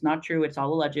 and it's not true. It's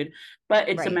all alleged, but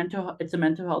Right. it's a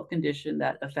mental health condition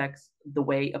that affects the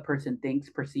way a person thinks,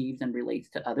 perceives, and relates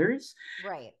to others.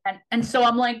 Right. And so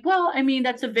I'm like, well, I mean,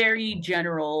 that's a very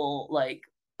general like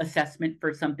assessment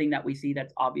for something that we see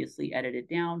that's obviously edited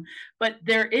down. But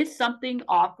there is something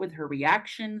off with her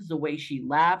reactions, the way she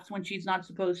laughs when she's not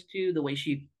supposed to, the way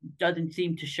she doesn't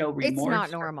seem to show It's not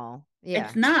remorse. normal.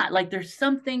 It's Yeah. not like there's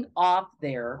something off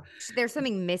there. There's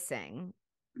something missing.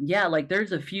 Yeah, like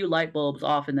there's a few light bulbs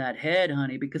off in that head,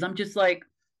 honey, because I'm just like,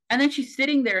 and then she's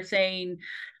sitting there saying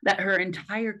that her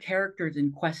entire character is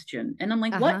in question. And I'm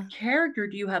like, what Uh-huh. character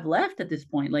do you have left at this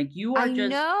point? Like you are I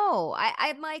just know.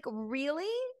 I'm like, really?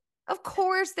 Of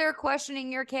course they're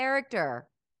questioning your character.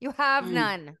 You have mm,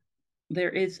 none. there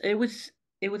is it was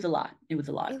a lot. It was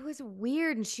a lot. It was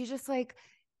weird. And she just like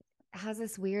has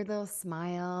this weird little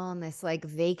smile and this like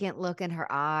vacant look in her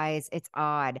eyes. It's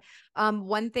odd.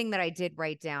 One thing that I did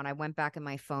write down, I went back in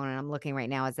my phone and I'm looking right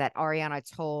now, is that Ariana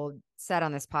said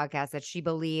on this podcast that she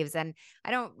believes, and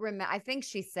I don't remember, I think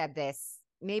she said this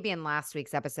maybe in last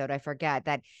week's episode, I forget,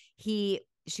 that she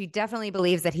definitely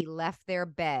believes that he left their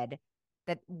bed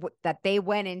that they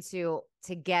went into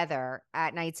together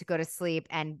at night to go to sleep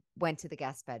and went to the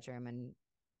guest bedroom and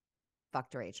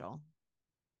fucked Rachel,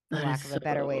 for That lack is of a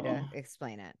better way so to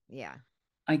explain it. Yeah.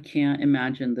 I can't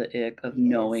imagine the ick of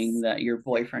knowing Is that your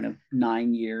boyfriend of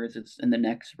 9 years is in the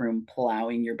next room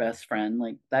plowing your best friend.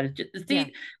 Like that is just yeah.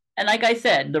 see, and like I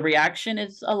said, the reaction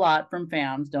is a lot from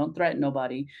fans. Don't threaten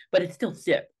nobody, but it's still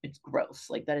sick. It's gross.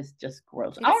 Like that is just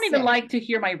gross. I It's don't even sick. like to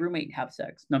hear my roommate have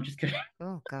sex. No, I'm just kidding.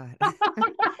 Oh God.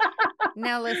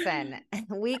 Now listen,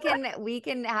 we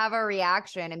can have a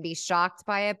reaction and be shocked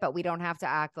by it, but we don't have to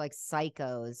act like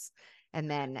psychos and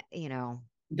then, be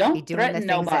Don't doing the threaten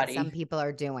things that some nobody. people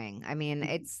are doing. I mean,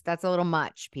 that's a little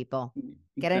much, people.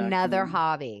 Get another Exactly.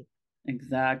 hobby.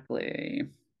 Exactly.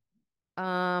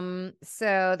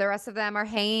 So the rest of them are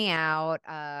hanging out,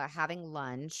 having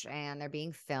lunch, and they're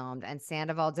being filmed, and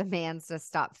Sandoval demands to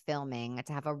stop filming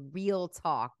to have a real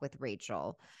talk with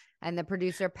Rachel. And the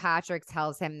producer Patrick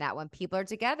tells him that when people are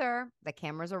together, the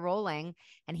cameras are rolling,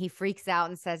 and he freaks out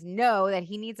and says no, that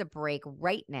he needs a break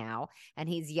right now. And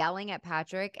he's yelling at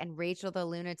Patrick, and Rachel, the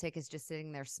lunatic, is just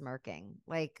sitting there smirking.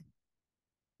 Like,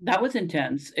 That was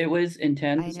intense. It was I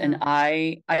intense, and know.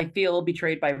 I feel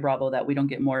betrayed by Bravo that we don't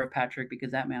get more of Patrick,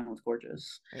 because that man was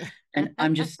gorgeous. And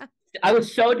I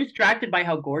was so distracted by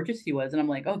how gorgeous he was, and I'm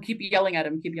like, oh, keep yelling at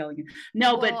him, keep yelling at him.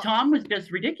 No, but Well, Tom was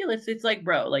just ridiculous. It's like,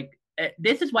 bro, like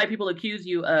this is why people accuse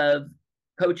you of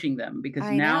coaching them, because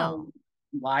I now know.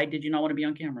 why did you not want to be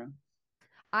on camera?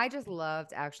 I just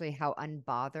loved actually how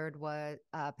unbothered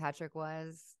Patrick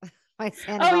was by Oh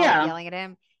Sandoval yeah, yelling at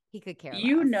him. He could care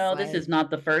you less. know this is Like,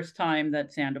 not the first time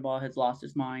that Sandoval has lost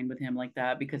his mind with him like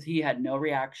that, because he had no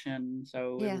reaction.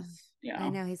 So it yeah, was. Yeah. I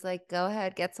know. He's like, go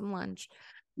ahead, get some lunch.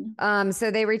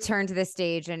 So they return to the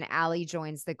stage and Allie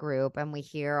joins the group and we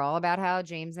hear all about how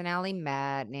James and Allie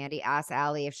met. And Andy asks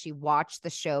Allie if she watched the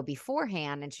show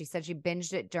beforehand and she said she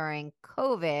binged it during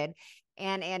COVID.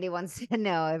 And Andy wants to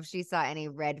know if she saw any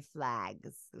red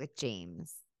flags with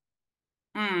James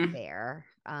there.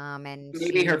 And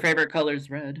maybe her favorite color is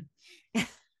red.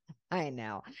 I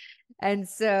know. And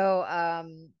so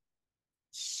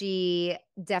she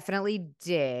definitely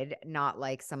did not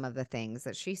like some of the things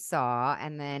that she saw.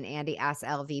 And then Andy asked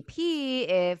LVP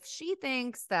if she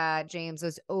thinks that James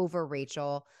was over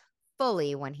Rachel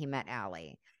fully when he met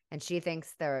Allie. And she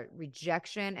thinks the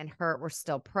rejection and hurt were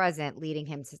still present, leading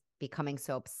him to becoming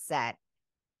so upset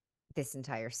this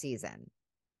entire season.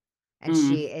 And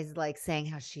she is like saying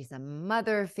how she's a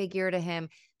mother figure to him.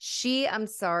 I'm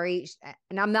sorry.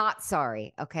 And I'm not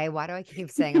sorry. Okay. Why do I keep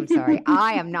saying I'm sorry?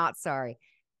 I am not sorry.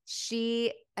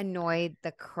 She annoyed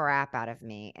the crap out of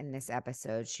me in this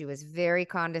episode. She was very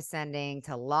condescending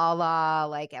to Lala.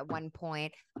 Like at one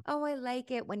point, oh, I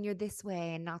like it when you're this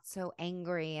way and not so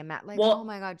angry. And Matt, like, oh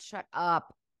my God, shut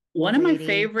up. One of my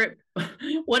favorite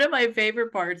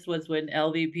parts was when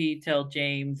LVP told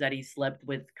James that he slept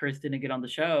with Kristen to get on the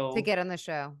show.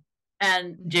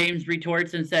 And James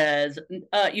retorts and says,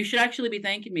 you should actually be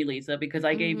thanking me, Lisa, because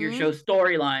I gave your show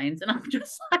storylines. And I'm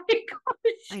just like, oh,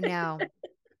 I know.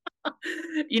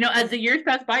 As the years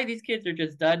pass by, these kids are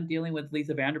just done dealing with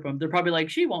Lisa Vanderpump. They're probably like,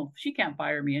 she can't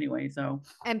fire me anyway. So,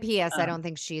 and P.S. I don't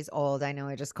think she's old. I know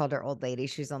I just called her old lady.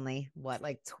 She's only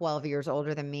like 12 years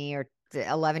older than me or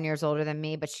 11 years older than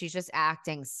me, but she's just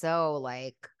acting so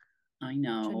like, I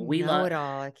know we know it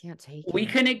all. I can't take it. We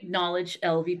can acknowledge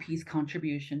LVP's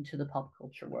contribution to the pop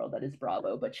culture world. That is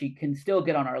bravo, but she can still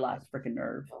get on our last freaking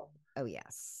nerve. Oh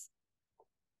yes.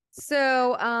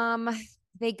 So,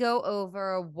 they go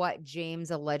over what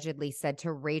James allegedly said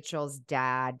to Rachel's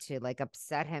dad to like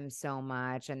upset him so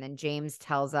much. And then James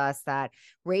tells us that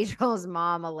Rachel's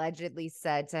mom allegedly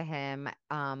said to him,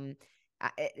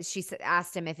 she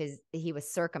asked him if he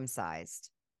was circumcised.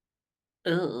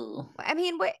 Ugh. I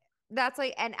mean, wait, that's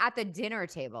like, and at the dinner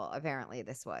table, apparently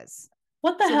this was.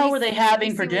 What the hell were they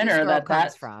having for dinner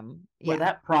comes from? Where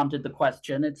that prompted the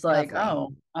question. It's like,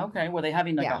 oh, okay. Were they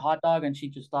having like a hot dog and she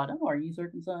just thought, oh, are you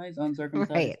circumcised,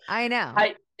 uncircumcised? Right. I know.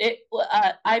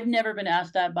 I've never been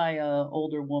asked that by a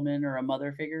older woman or a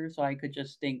mother figure, so I could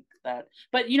just think that.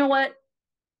 But you know what?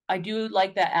 I do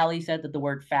like that Allie said that the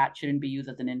word fat shouldn't be used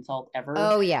as an insult ever.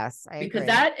 Oh, yes. I because agree.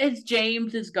 That is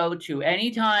James's go-to.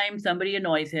 Anytime somebody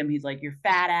annoys him, he's like, you're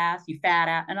fat ass, you fat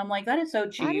ass. And I'm like, that is so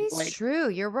cheap. That is like, true.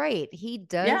 You're right. He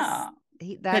does. Yeah.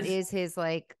 That is his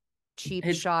like cheap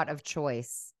shot of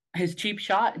choice. His cheap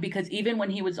shot, because even when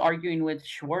he was arguing with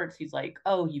Schwartz, he's like,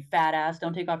 oh, you fat ass,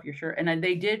 don't take off your shirt. And then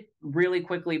they did really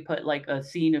quickly put like a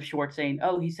scene of Schwartz saying,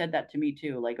 oh, he said that to me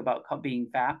too, like about being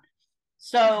fat.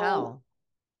 So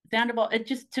Sandoval, it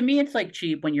just, to me, it's like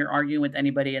cheap when you're arguing with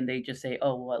anybody and they just say,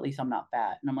 oh, well, at least I'm not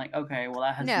fat. And I'm like, okay, well,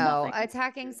 that has nothing.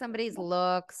 Attacking somebody's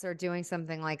looks or doing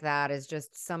something like that is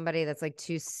just somebody that's like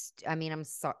too, I'm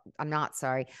not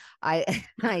sorry.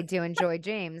 I do enjoy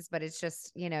James, but it's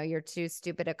just, you're too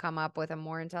stupid to come up with a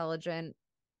more intelligent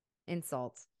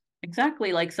insult.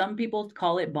 Exactly. Like some people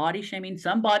call it body shaming.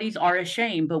 Some bodies are a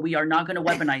shame, but we are not going to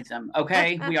weaponize them.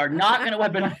 Okay. We are not going to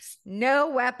weaponize.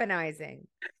 No weaponizing.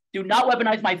 Do not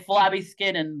weaponize my flabby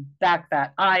skin and back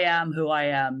fat. I am who I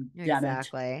am.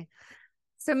 Exactly.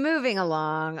 So moving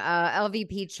along,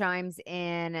 LVP chimes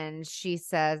in and she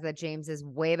says that James is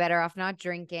way better off not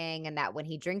drinking and that when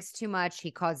he drinks too much,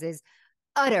 he causes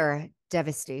utter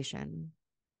devastation.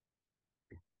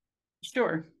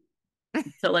 Sure.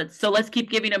 So let's keep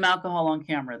giving him alcohol on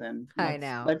camera then.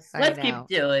 Let's keep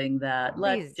doing that.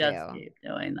 Let's just keep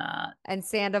doing that. And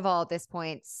Sandoval at this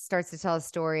point starts to tell a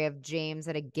story of James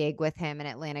at a gig with him in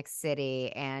Atlantic City,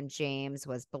 and James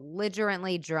was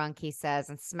belligerently drunk, he says,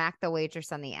 and smacked the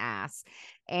waitress on the ass.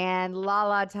 And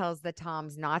Lala tells the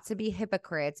Toms not to be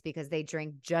hypocrites because they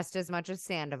drink just as much as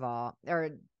Sandoval, or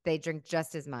they drink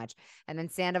just as much. And then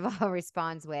Sandoval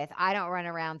responds with, I don't run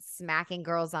around smacking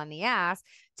girls on the ass,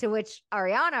 to which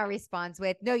Ariana responds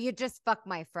with, no, you just fuck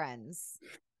my friends.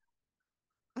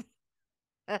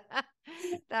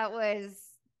 That was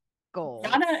gold.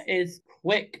 Ariana is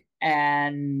quick,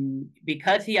 and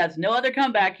because he has no other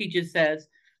comeback, he just says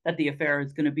that the affair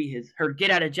is going to be her get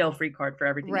out of jail free card for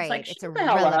everything. Right. It's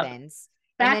irrelevance.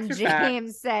 And then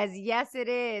James says, yes, it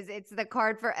is. It's the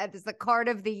card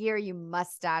of the year, you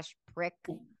mustache prick.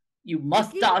 You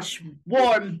mustache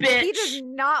warm bitch. He does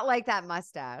not like that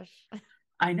mustache.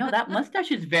 I know that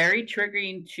mustache is very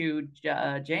triggering to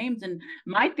James. And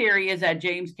my theory is that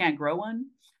James can't grow one.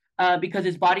 because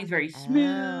his body's very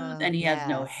smooth Oh, and he has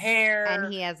no yes. And hair.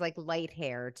 he has like light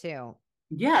hair too.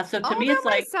 Yeah, so to me, Although it's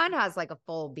my like, son has like a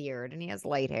full beard and he has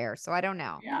light hair, so I don't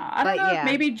know. yeah, I don't But know if yeah,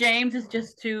 maybe James is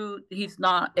just he's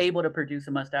not able to produce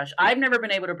a mustache. I've never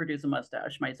been able to produce a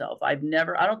mustache myself. I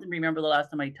don't remember the last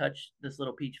time I touched this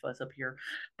little peach fuzz up here.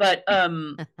 But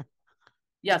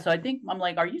yeah, so I think I'm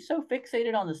like, are you so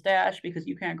fixated on the stash because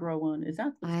you can't grow one? Is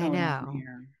that what's I going on know.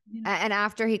 here? You And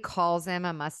after he calls him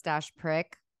a mustache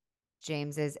prick,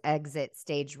 James's exit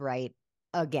stage right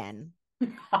again.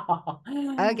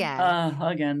 Again.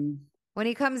 Again. When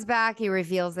he comes back, he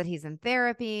reveals that he's in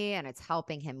therapy and it's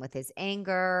helping him with his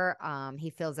anger. He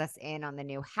fills us in on the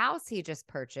new house he just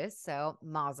purchased. So,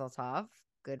 Mazel Tov.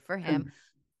 Good for him.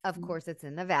 Of course, it's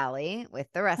in the valley with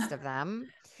the rest of them.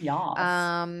 Yes.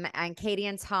 And Katie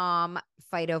and Tom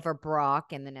fight over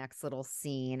Brock in the next little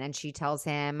scene. And she tells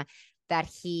him that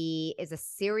he is a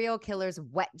serial killer's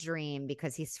wet dream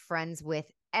because he's friends with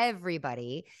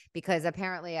everybody, because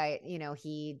apparently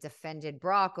he defended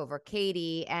Brock over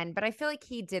Katie, but I feel like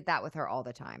he did that with her all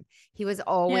the time. He was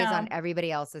always Yeah. on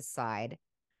everybody else's side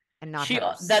and not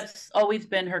hers. That's always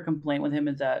been her complaint with him,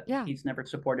 is that Yeah. he's never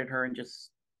supported her and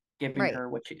just giving Right. her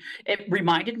what it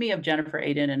reminded me of Jennifer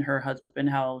Aiden and her husband,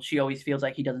 how she always feels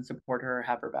like he doesn't support her or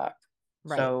have her back.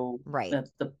 Right. So Right.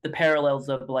 that's the parallels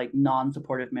of like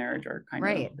non-supportive marriage are kind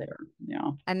Right. of there.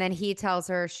 Yeah. And then he tells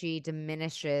her she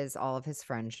diminishes all of his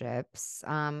friendships.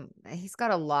 He's got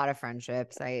a lot of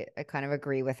friendships. I kind of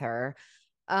agree with her.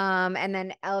 And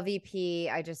then LVP,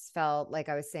 I just felt like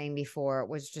I was saying before,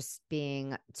 was just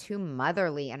being too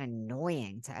motherly and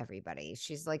annoying to everybody.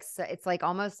 She's like, so it's like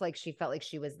almost like she felt like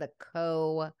she was the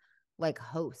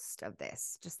host of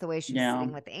this. Just the way she was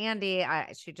sitting with Andy,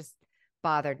 she just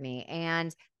bothered me.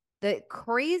 And the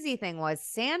crazy thing was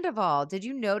Sandoval. Did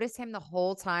you notice him the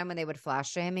whole time when they would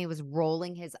flash to him? He was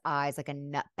rolling his eyes like a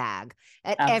nutbag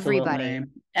at everybody.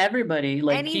 Everybody,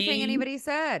 like Anything anybody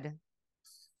said.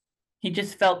 he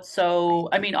just felt so,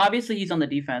 I mean, obviously he's on the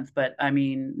defense, but I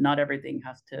mean, not everything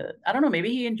has to, I don't know, maybe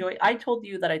he enjoyed, I told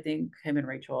you that I think him and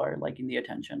Rachel are liking the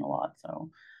attention a lot. So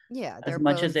Yeah, as they're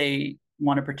much as both they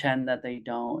want to pretend that they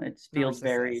don't, it feels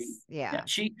very, narcissists. yeah,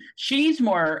 Yeah. she's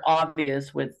more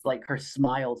obvious with like her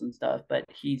smiles and stuff, but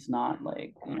he's not,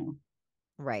 like,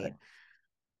 Right. but.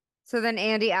 So then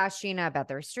Andy asked Sheena about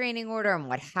the restraining order and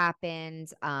what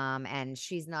happened. And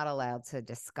she's not allowed to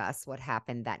discuss what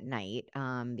happened that night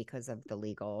because of the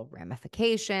legal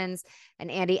ramifications.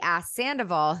 And Andy asked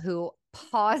Sandoval, who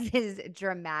pauses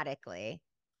dramatically.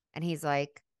 And he's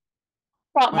like,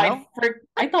 I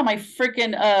thought my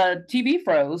freaking TV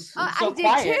froze. It was I so did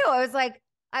quiet. too. I was like,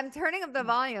 I'm turning up the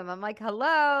volume. I'm like,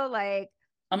 hello. Like,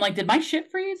 I'm like, did my shit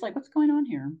freeze? Like, what's going on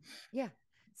here? yeah.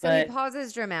 So he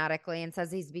pauses dramatically and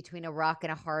says he's between a rock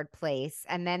and a hard place.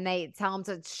 And then they tell him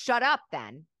to shut up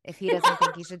then if he doesn't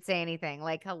think he should say anything.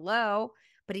 Like, hello.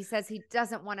 But he says he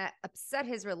doesn't want to upset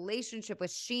his relationship with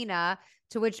Sheena,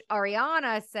 to which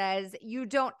Ariana says, you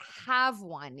don't have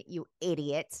one, you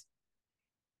idiot.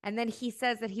 And then he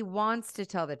says that he wants to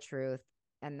tell the truth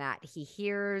and that he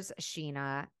hears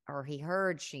Sheena, or he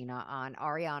heard Sheena on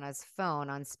Ariana's phone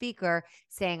on speaker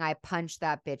saying, I punched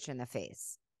that bitch in the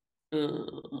face. Ugh.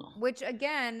 Which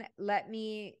again, let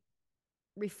me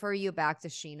refer you back to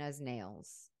Sheena's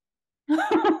nails.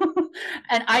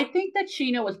 And I think that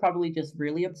Sheena was probably just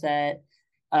really upset.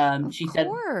 She said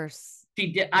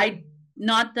she did.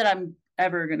 Not that I'm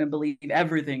ever going to believe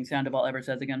everything Sandoval ever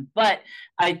says again, but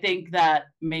I think that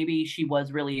maybe she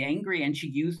was really angry and she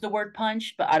used the word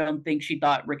punch, but I don't think she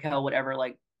thought Raquel would ever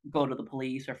like go to the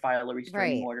police or file a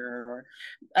restraining order,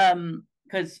 or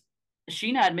because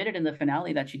Sheena admitted in the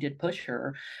finale that she did push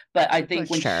her, but I think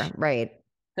because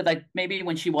maybe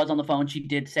when she was on the phone, she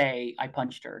did say, I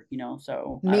punched her,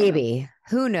 so maybe.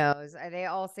 Who knows? They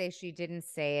all say she didn't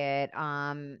say it.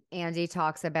 Andy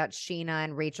talks about Sheena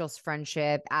and Rachel's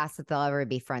friendship, asks if they'll ever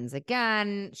be friends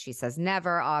again. She says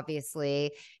never,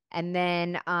 obviously. And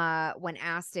then when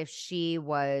asked if she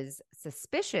was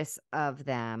suspicious of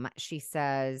them, she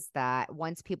says that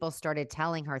once people started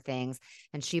telling her things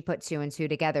and she put two and two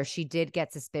together, she did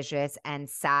get suspicious and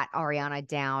sat Ariana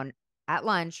down at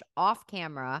lunch off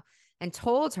camera and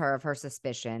told her of her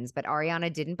suspicions, but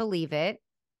Ariana didn't believe it.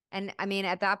 And I mean,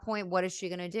 at that point, what is she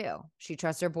going to do? She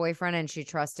trusts her boyfriend and she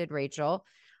trusted Rachel.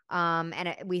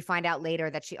 We find out later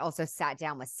that she also sat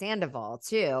down with Sandoval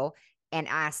too and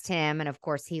asked him. And of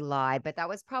course he lied, but that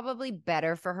was probably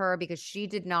better for her because she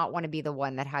did not want to be the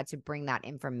one that had to bring that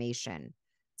information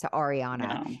to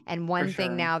Ariana. Yeah, and one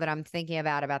thing now that I'm thinking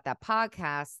about that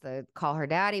podcast, the Call Her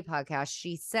Daddy podcast,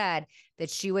 she said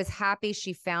that she was happy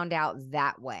she found out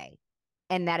that way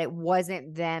and that it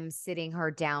wasn't them sitting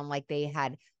her down like they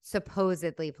had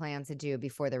supposedly planned to do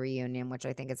before the reunion, which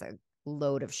I think is a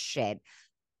load of shit.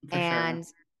 And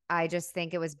sure. I just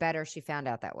think it was better she found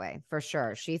out that way, for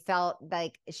sure. She felt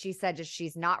like, she said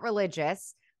she's not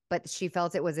religious, but she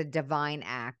felt it was a divine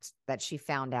act that she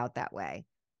found out that way.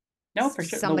 No, for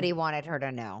sure. Somebody wanted her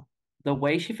to know. The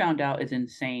way she found out is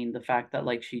insane. The fact that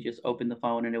like she just opened the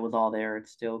phone and it was all there,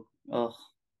 it's still, ugh,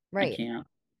 right. I can't.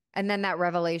 And then that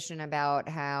revelation about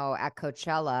how at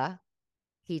Coachella,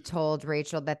 he told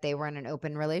Rachel that they were in an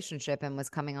open relationship and was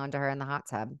coming on to her in the hot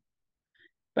tub.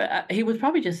 But he was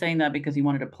probably just saying that because he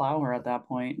wanted to plow her at that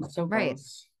point. It's so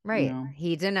gross. Right. You know?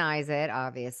 He denies it,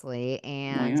 obviously.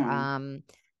 And,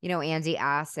 you know, Andy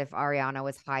asks if Ariana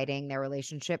was hiding their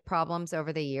relationship problems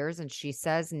over the years. And she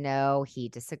says, no, he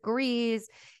disagrees.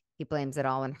 He blames it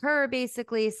all on her,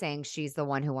 basically, saying she's the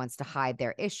one who wants to hide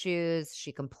their issues.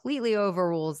 She completely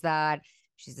overrules that.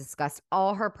 She's discussed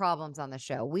all her problems on the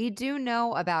show. We do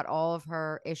know about all of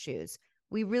her issues.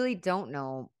 We really don't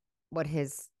know what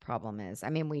his problem is. I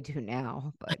mean, we do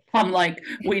now, but I'm like,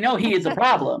 we know he is a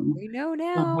problem. We know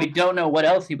now. We don't know what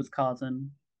else he was causing.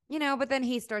 You know, but then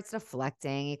he starts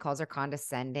deflecting. He calls her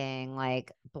condescending,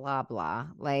 like blah blah.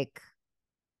 Like,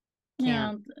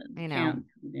 can't, you know.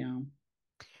 Yeah.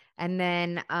 And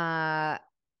then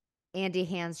Andy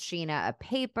hands Sheena a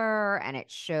paper, and it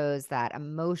shows that a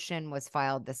motion was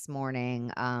filed this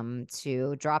morning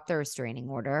to drop the restraining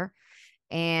order.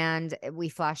 And we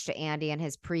flash to Andy in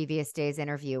his previous day's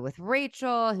interview with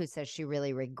Rachel, who says she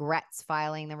really regrets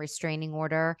filing the restraining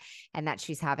order and that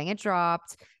she's having it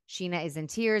dropped. Sheena is in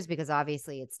tears because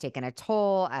obviously it's taken a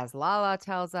toll, as Lala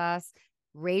tells us.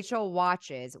 Rachel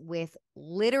watches with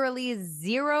literally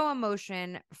zero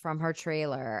emotion from her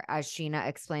trailer as Sheena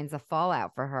explains the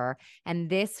fallout for her. And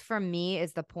this, for me,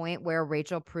 is the point where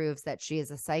Rachel proves that she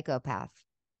is a psychopath.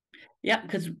 Yeah,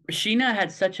 because Sheena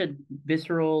had such a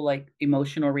visceral, like,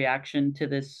 emotional reaction to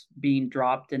this being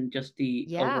dropped and just the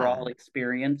overall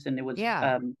experience. And it was,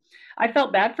 I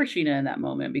felt bad for Sheena in that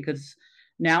moment because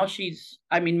now she's,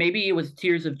 I mean, maybe it was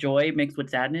tears of joy mixed with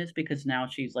sadness because now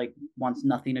she's like, wants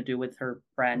nothing to do with her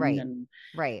friend.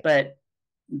 Right. But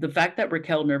the fact that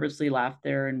Raquel nervously laughed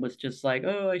there and was just like,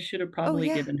 oh, I should have probably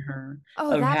given her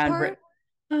a hand.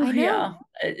 Oh, I know. Yeah.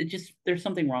 It just, there's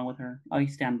something wrong with her. I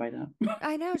stand by that.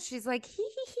 I know. She's like, he.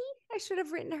 I should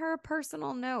have written her a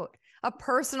personal note.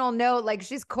 Like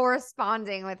she's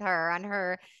corresponding with her on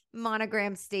her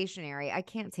monogram stationery. I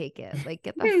can't take it. Like,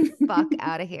 get the fuck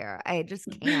out of here. I just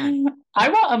can't. I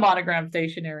want a monogram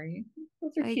stationery.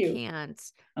 Those are cute. I can't.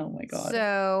 Oh my God.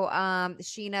 So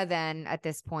Sheena then at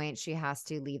this point, she has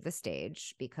to leave the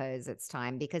stage because it's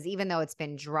time, because even though it's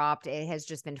been dropped, it has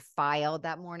just been filed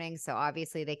that morning. So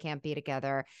obviously they can't be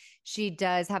together. She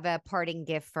does have a parting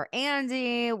gift for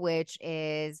Andy, which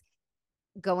is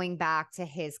going back to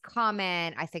his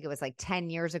comment. I think it was like 10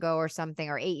 years ago or something,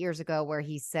 or 8 years ago, where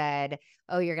he said,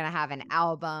 oh, you're going to have an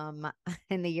album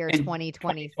in the year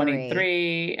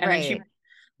 2023. And then she,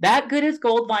 that Good as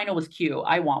Gold vinyl was cute.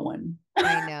 I want one.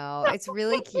 I know. It's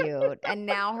really cute. And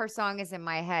now her song is in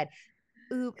my head.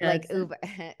 Like Uber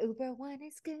one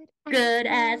is good. Good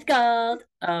as gold.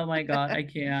 Oh my God. I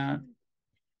can't.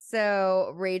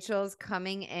 So Rachel's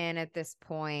coming in at this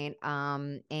point,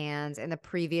 and in the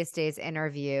previous day's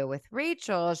interview with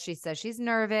Rachel, she says she's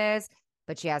nervous,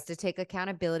 but she has to take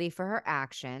accountability for her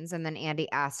actions. And then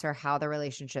Andy asks her how the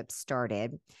relationship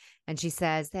started. And she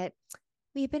says that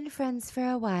we've been friends for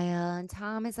a while, and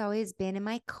Tom has always been in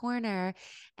my corner,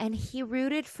 and he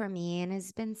rooted for me and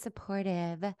has been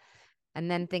supportive. And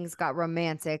then things got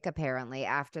romantic, apparently,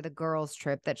 after the girls'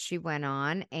 trip that she went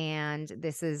on. And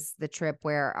this is the trip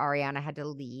where Ariana had to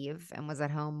leave and was at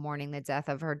home mourning the death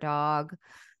of her dog.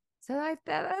 So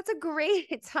that's a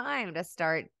great time to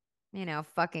start, you know,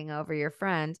 fucking over your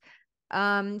friend.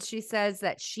 She says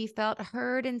that she felt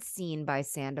heard and seen by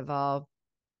Sandoval,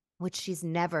 which she's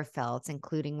never felt,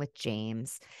 including with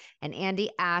James. And Andy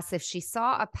asks if she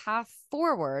saw a path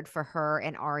forward for her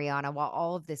and Ariana while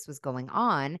all of this was going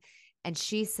on. And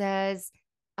she says,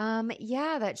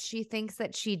 yeah, that she thinks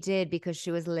that she did because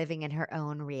she was living in her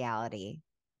own reality.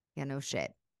 Yeah, no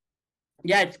shit.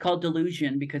 Yeah, it's called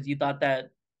delusion because you thought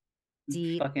that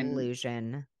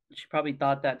delusion. She probably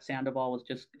thought that Sandoval was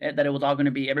just, that it was all going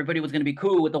to be, everybody was going to be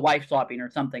cool with the wife swapping or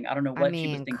something. I don't know what she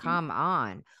was thinking. Come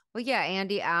on. Well, yeah,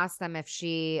 Andy asked them if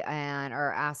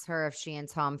asked her if she and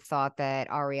Tom thought that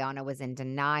Ariana was in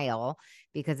denial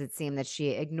because it seemed that she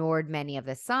ignored many of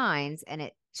the signs. And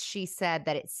she said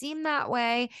that it seemed that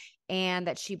way and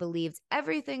that she believed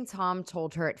everything Tom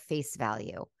told her at face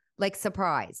value, like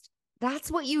surprised. That's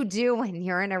what you do when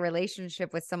you're in a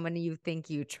relationship with someone you think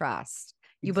you trust.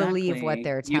 You believe what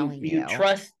they're telling you. You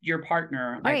trust your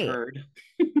partner, right. I've heard.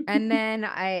 And then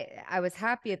I was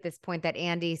happy at this point that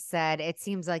Andy said, it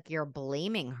seems like you're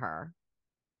blaming her.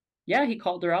 Yeah, he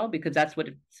called her out because that's what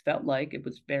it felt like. It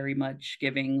was very much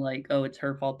giving like, oh, it's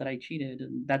her fault that I cheated.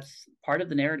 And that's part of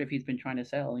the narrative he's been trying to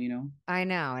sell, you know? I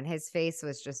know. And his face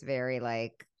was just very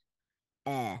like,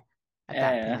 at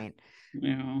that point.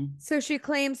 Yeah. So she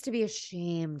claims to be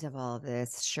ashamed of all of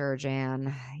this. Sure,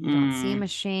 Jan. You don't seem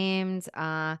ashamed.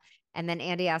 And then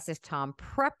Andy asks if Tom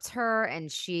prepped her,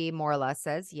 and she more or less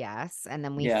says yes. And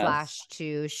then we flash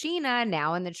to Sheena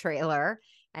now in the trailer,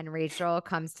 and Rachel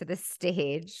comes to the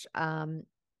stage.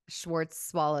 Schwartz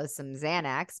swallows some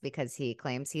Xanax because he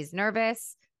claims he's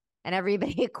nervous, and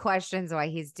everybody questions why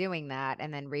he's doing that.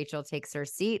 And then Rachel takes her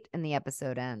seat, and the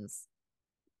episode ends.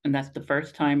 And that's the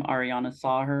first time Ariana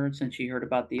saw her since she heard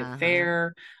about the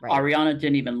affair. Right. Ariana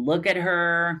didn't even look at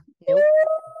her.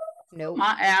 Nope.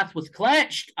 My ass was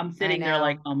clenched. I'm sitting there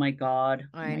like, oh my God.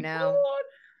 I know.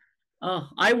 God. Oh,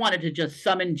 I wanted to just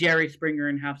summon Jerry Springer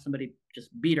and have somebody just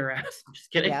beat her ass. I'm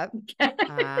just kidding. Yep.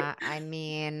 I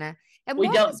mean, and we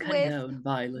don't condone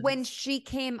violence. When she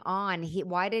came on,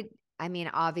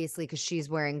 obviously because she's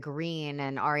wearing green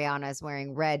and Ariana's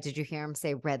wearing red. Did you hear him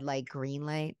say red light, green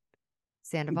light?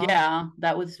 Sandoval? Yeah,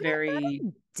 that was very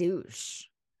douche.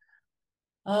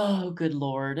 Oh, good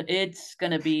Lord. It's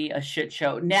going to be a shit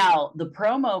show. Now, the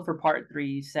promo for part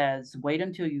 3 says, wait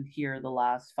until you hear the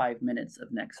last 5 minutes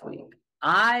of next week.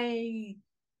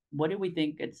 What do we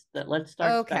think? Let's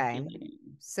start speculating.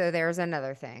 So there's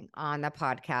another thing on the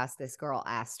podcast. This girl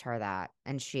asked her that,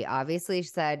 and she obviously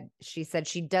said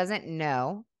she doesn't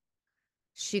know.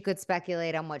 She could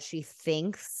speculate on what she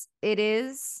thinks it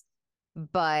is,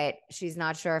 but she's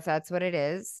not sure if that's what it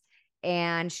is.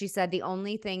 And she said the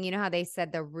only thing, you know how they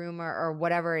said the rumor or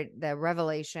whatever, the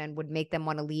revelation would make them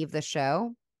want to leave the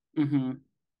show? Mm-hmm.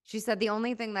 She said the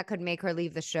only thing that could make her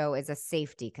leave the show is a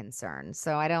safety concern.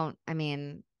 So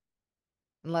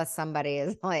unless somebody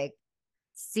is like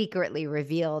secretly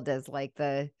revealed as like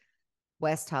the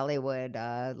West Hollywood,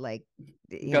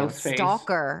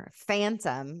 stalker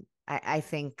phantom, I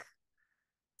think.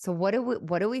 So what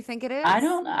do we think it is? I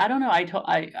don't know.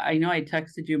 I know I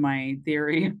texted you my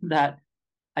theory that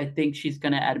I think she's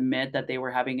going to admit that they were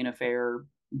having an affair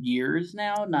years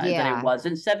now, not that it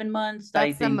wasn't 7 months.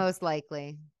 That's the most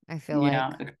likely. I feel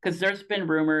like because there's been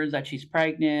rumors that she's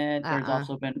pregnant. There's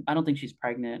also been, I don't think she's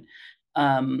pregnant.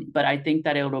 But I think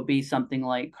that it'll be something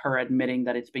like her admitting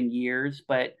that it's been years,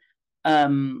 but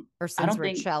or since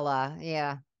Rochella,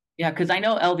 Yeah, because I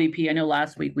know LVP. I know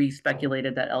last week we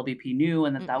speculated that LVP knew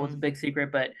and that was a big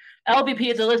secret, but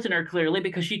LVP is a listener clearly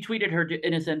because she tweeted her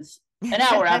innocence an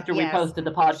hour after we posted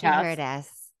the podcast. She heard us.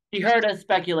 She heard us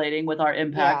speculating with our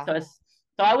impact. Yeah.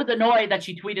 So I was annoyed that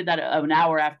she tweeted that an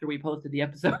hour after we posted the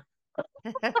episode.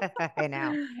 I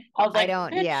know. I was like,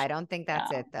 I don't think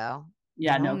that's it though.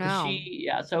 Yeah, no,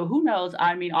 because so who knows?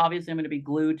 I mean, obviously I'm going to be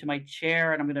glued to my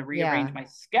chair and I'm going to rearrange my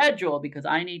schedule because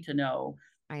I need to know.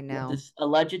 I know. What this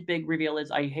alleged big reveal is.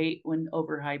 I hate when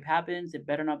overhype happens. It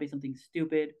better not be something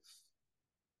stupid.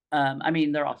 I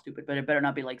mean, they're all stupid, but it better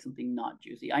not be like something not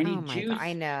juicy. I need juice. God,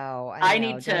 I know. I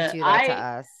need to. Don't do that to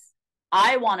us.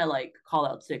 I want to like call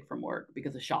out sick from work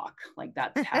because of shock. Like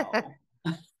that's how.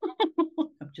 I'm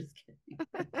just kidding.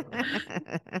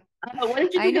 What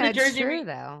did you think of the Jersey?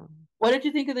 Though. What did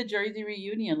you think of the Jersey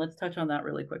reunion? Let's touch on that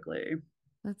really quickly.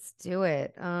 Let's do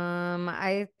it.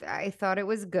 I thought it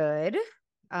was good.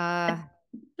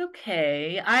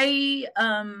 Okay. I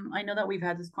know that we've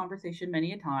had this conversation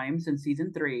many a time since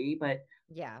season 3, but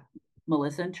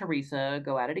Melissa and Teresa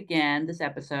go at it again this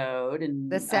episode,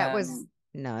 and the set was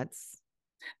nuts.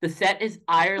 The set is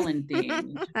Ireland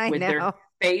themed with their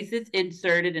faces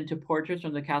inserted into portraits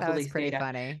from the castle. That was pretty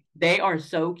funny. They are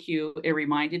so cute. It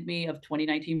reminded me of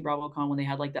 2019 BravoCon when they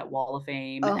had like that wall of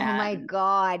fame. Oh my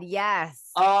God, yes.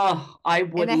 Oh, I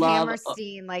would in the love hammer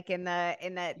scene, like in the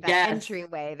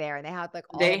entryway there, and they had like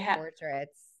all the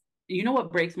portraits. You know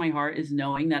what breaks my heart is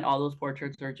knowing that all those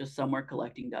portraits are just somewhere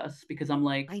collecting dust, because I'm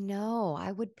like, I know,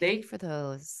 I would pay for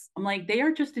those. I'm like, they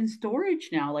are just in storage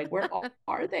now. Like, where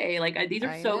are they? Like, these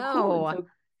are so cool and so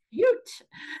cute.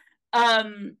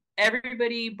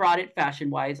 Everybody brought it fashion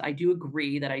wise. I do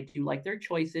agree that I do like their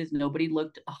choices. Nobody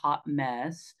looked a hot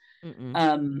mess.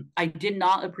 I did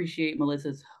not appreciate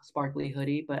Melissa's sparkly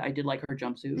hoodie, but I did like her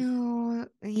jumpsuit. No,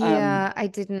 I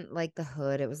didn't like the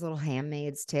hood. It was a little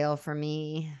Handmaid's Tale for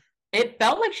me. It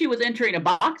felt like she was entering a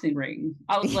boxing ring.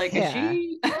 I was like, is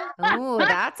she? Oh,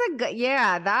 that's a good,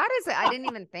 yeah, that is, I didn't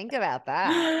even think about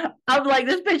that. I'm like,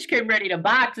 this bitch came ready to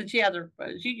box, and she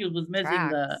just was missing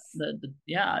Tracks.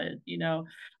 yeah,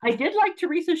 I did like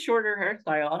Teresa's shorter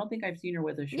hairstyle. I don't think I've seen her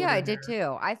with a Yeah, I shorter did hair.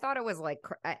 too. I thought it was like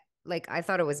I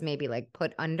thought it was maybe like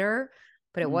put under,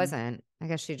 but it Mm. wasn't. I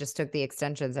guess she just took the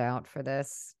extensions out for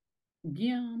this.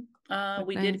 Yeah. But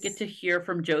We did get nice. to hear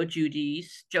from Joe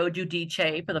Giudice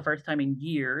for the first time in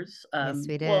years. Yes,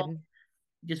 we Well, did.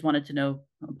 just wanted to know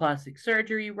a plastic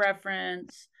surgery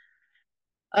reference.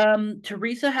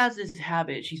 Teresa has this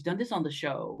habit. She's done this on the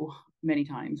show many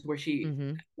times where she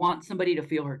Mm-hmm. wants somebody to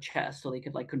feel her chest so they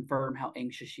could like confirm how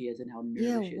anxious she is and how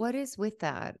Yeah, nervous she is. what is with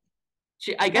that?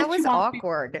 I That guess was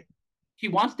awkward. she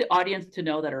wants the audience to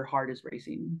know that her heart is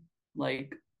racing.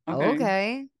 Like, okay,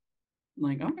 Okay.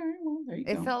 like okay, well, there you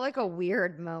It go. felt like a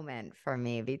weird moment for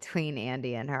me between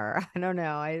Andy and her. I don't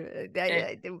know.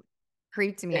 It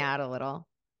creeped me It, out a little.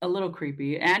 a little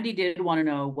creepy. Andy did want to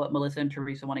know what Melissa and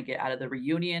Teresa want to get out of the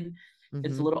reunion. It's a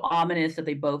Mm-hmm. little ominous that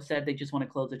they both said they just want to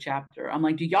close a chapter. I'm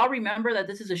like, do y'all remember that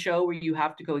this is a show where you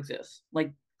have to coexist?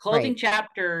 Like, closing Right.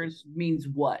 chapters means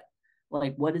what?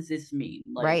 Like, what does this mean?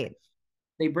 Like, Right.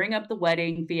 they bring up the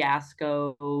wedding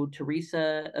fiasco.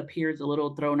 Teresa appears a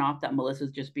little thrown off that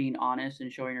Melissa's just being honest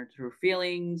and showing her true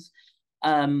feelings.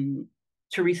 Um,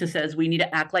 Teresa says, we need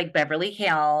to act like Beverly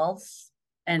Hills.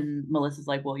 And Melissa's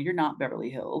like, well, you're not Beverly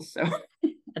Hills. So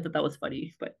I thought that was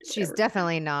funny, but She's whatever.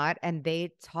 definitely not. And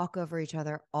they talk over each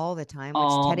other all the time, which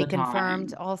All Teddy the confirmed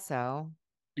time. also.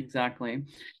 Exactly.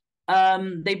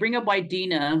 They bring up why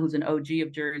Dina, who's an OG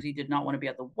of Jersey, did not want to be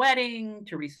at the wedding.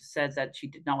 Teresa says that she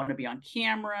did not want to be on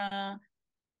camera.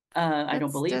 I don't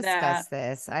Let's believe that. discuss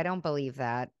this. I don't believe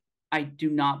that. I do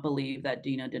not believe that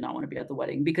Dina did not want to be at the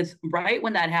wedding because right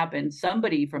when that happened,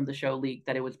 somebody from the show leaked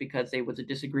that it was because there was a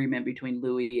disagreement between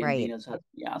Louis and Right. Dina's husband.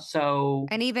 Yeah. So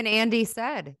And even Andy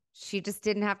said she just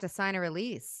didn't have to sign a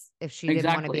release if she didn't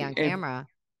want to be exactly. on camera.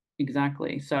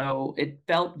 Exactly. So it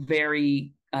felt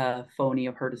very phony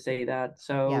of her to say that. Yep.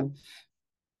 So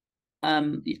I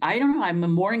don't know. I'm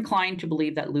more inclined to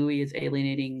believe that Louis is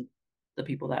alienating the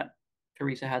people that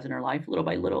Teresa has in her life little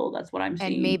by little. That's what I'm And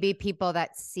seeing. maybe people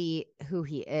that see who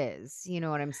he is, you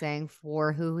know what I'm saying,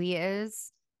 for who he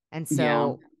is. And Yeah.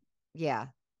 so, yeah,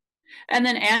 And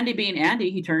then Andy being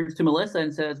Andy, he turns to Melissa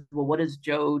and says, well, what does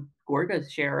Joe Gorga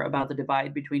share about the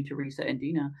divide between Teresa and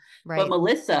Dina? But right.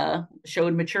 Melissa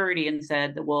showed maturity and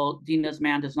said that, well, Dina's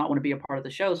man does not want to be a part of the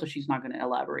show, so she's not going to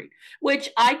elaborate, which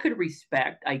I could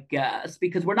respect, I guess,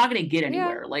 because we're not going to get Yeah.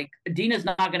 anywhere. Like, Dina's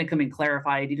not going to come and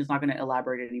clarify. Dina's not going to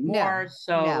elaborate anymore. No,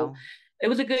 So no. it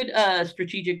was a good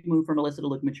strategic move for Melissa to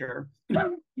look mature.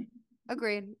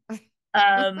 Agreed.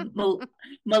 Um,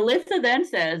 Melissa then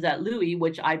says that Louis,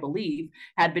 which I believe,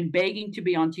 had been begging to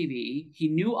be on TV. He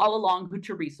knew all along who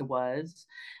Teresa was.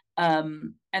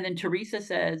 And then Teresa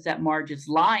says that Marge is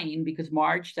lying because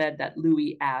Marge said that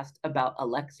Louis asked about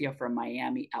Alexia from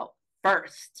Miami out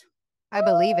first. I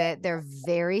believe it. They're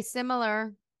very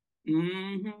similar.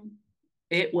 Mm-hmm.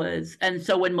 It was. And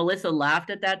so when Melissa laughed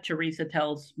at that, Teresa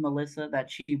tells Melissa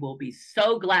that she will be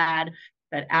so glad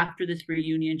that after this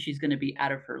reunion, she's going to be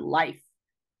out of her life.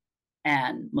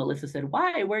 And Melissa said,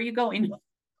 why? Where are you going?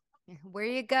 Where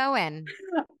you going?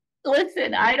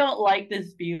 Listen, I don't like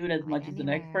this feud as Going much as the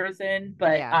next anywhere. person,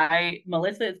 but Yeah.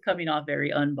 Melissa is coming off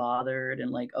very unbothered and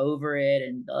like over it.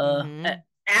 And Mm-hmm.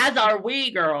 as are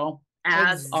we, girl.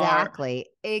 As are Exactly.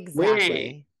 we.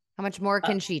 Exactly. How much more Uh,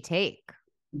 can she take?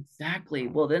 exactly.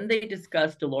 Well, then they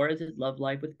discuss Dolores' love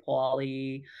life with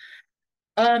Paulie.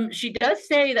 She does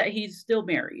say that he's still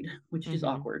married, which is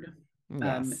Mm-hmm. awkward.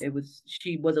 Yes.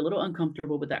 She was a little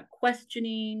uncomfortable with that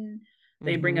questioning.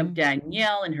 They bring up Mm-hmm.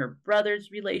 Danielle and her brother's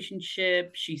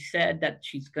relationship. She said that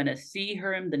she's gonna see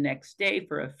him the next day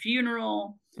for a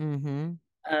funeral.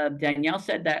 Mm-hmm. Danielle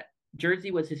said that Jersey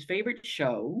was his favorite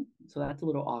show, so that's a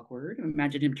little awkward.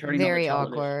 Imagine him turning on the Very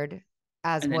television awkward,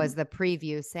 as and was then the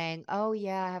preview saying, oh,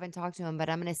 yeah, I haven't talked to him, but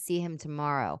I'm going to see him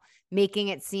tomorrow, making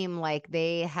it seem like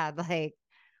they had, like,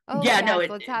 oh, yeah, no, yes,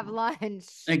 let's have lunch.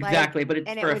 Like, exactly, but it's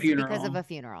and it for a was because of funeral. a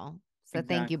funeral. So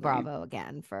thank you, Exactly. Bravo,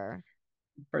 again for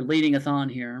For leading us on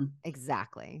here.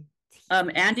 exactly.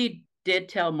 Andy did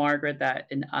tell Margaret that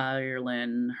in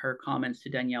Ireland, her comments to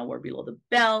Danielle were below the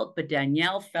belt, but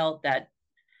Danielle felt that,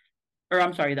 or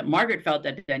I'm sorry, that Margaret felt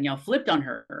that Danielle flipped on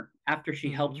her after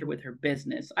she helped her Mm-hmm. with her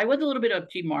business. I was a little bit of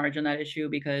Team Marge on that issue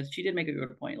because she did make a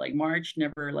good point. Like Marge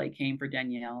never like came for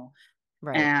Danielle,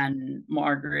 Right. and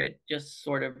Margaret just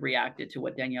sort of reacted to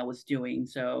what Danielle was doing.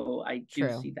 So I do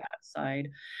True. see that side.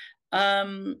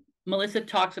 Um, Melissa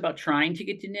talks about trying to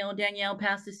get to know Danielle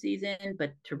past the season,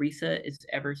 but Teresa is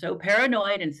ever so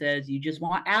paranoid and says, "You just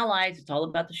want allies. It's all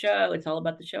about the show. It's all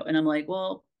about the show." And I'm like,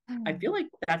 well, I feel like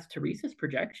that's Teresa's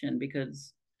projection,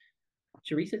 because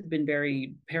Teresa's been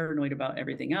very paranoid about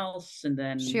everything else. And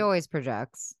then she always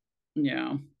projects.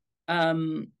 Yeah.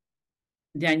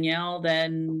 Danielle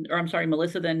then, or I'm sorry,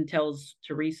 Melissa then tells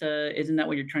Teresa, "Isn't that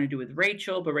what you're trying to do with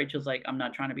Rachel?" But Rachel's like, "I'm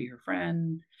not trying to be her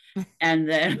friend." And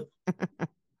then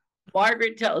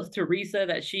Margaret tells Teresa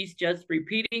that she's just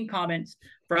repeating comments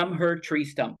from her tree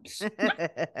stumps.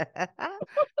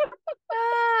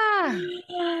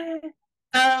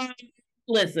 um,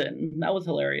 Listen, that was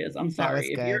hilarious. I'm That sorry. was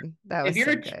good. That was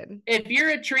so good. If you're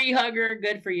a tree hugger,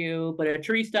 good for you. But a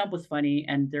tree stump was funny,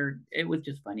 and it was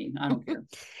just funny. I don't care.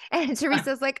 And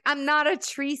Teresa's like, "I'm not a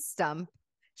tree stump."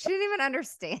 She didn't even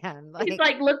understand. He's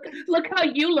like, look how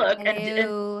you look.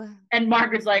 And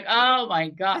Margaret's like, "Oh my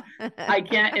God." I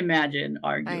can't imagine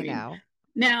arguing. I know.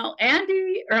 Now,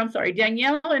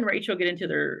 Danielle and Rachel get into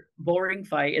their boring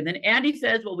fight. And then Andy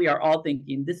says, "Well, we are all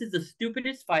thinking, this is the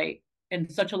stupidest fight in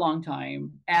such a long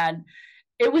time." And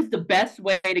it was the best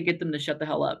way to get them to shut the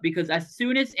hell up, because as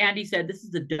soon as Andy said, "This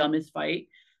is the dumbest fight,"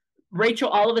 Rachel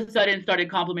all of a sudden started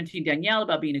complimenting Danielle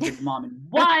about being a good mom and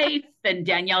wife. And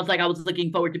Danielle's like, "I was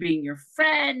looking forward to being your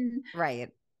friend." Right.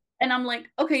 And I'm like,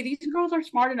 okay, these girls are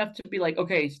smart enough to be like,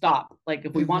 okay, stop. Like,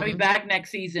 if we want to be back next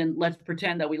season, let's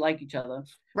pretend that we like each other.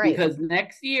 Right. Because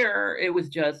next year it was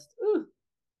just,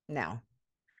 no.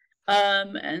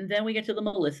 And then we get to the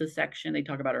Melissa section. They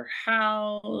talk about her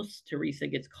house. Teresa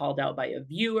gets called out by a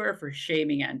viewer for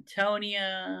shaming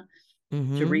Antonia.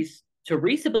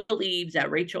 Teresa believes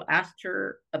that Rachel asked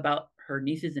her about her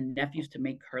nieces and nephews to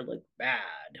make her look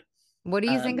bad. What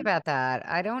do you think about that?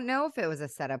 I don't know if it was a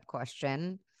setup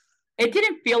question. It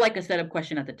didn't feel like a setup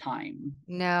question at the time.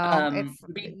 No,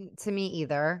 to me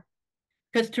either.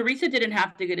 Because Teresa didn't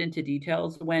have to get into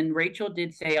details. When Rachel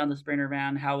did say on the Sprinter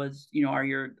van, "How was, are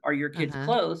your kids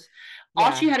close?" Yeah.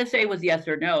 All she had to say was yes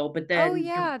or no. But then, oh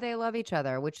yeah, they love each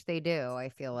other, which they do. I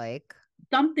feel like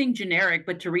something generic.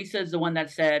 But Teresa is the one that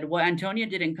said, "Well, Antonia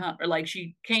didn't come," or like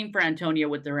she came for Antonia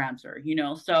with their answer.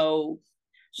 So,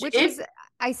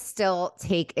 I still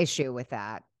take issue with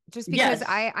that. Just because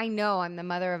yes. I know I'm the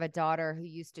mother of a daughter who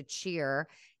used to cheer,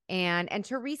 and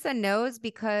Teresa knows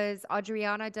because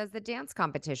Adriana does the dance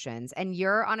competitions, and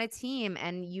you're on a team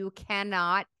and you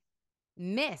cannot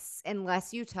miss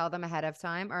unless you tell them ahead of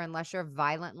time or unless you're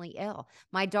violently ill.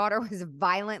 My daughter was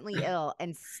violently ill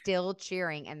and still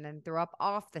cheering, and then threw up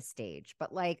off the stage.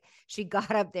 But like, she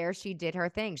got up there, she did her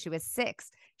thing. She was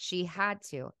 6. She had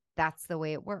to. That's the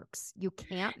way it works. You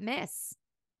can't miss.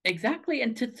 Exactly.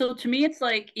 And so to me, it's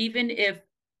like, even if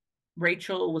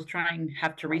Rachel was trying to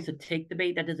have Teresa take the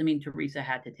bait, that doesn't mean Teresa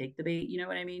had to take the bait. You know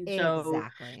what I mean?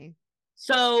 Exactly.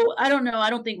 So I don't know.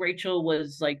 I don't think Rachel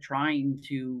was like trying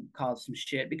to cause some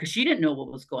shit, because she didn't know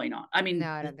what was going on. I mean, no,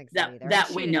 I don't think so either.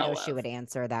 That we know she would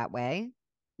answer that way.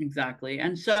 Exactly.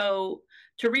 And so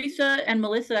Teresa and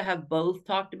Melissa have both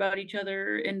talked about each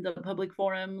other in the public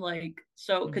forum.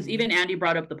 Because even Andy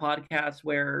brought up the podcast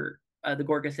where the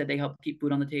Gorga said they helped keep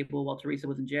food on the table while Teresa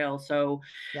was in jail. So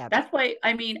that's why,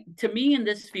 I mean, to me in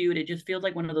this feud, it just feels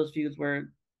like one of those feuds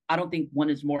where I don't think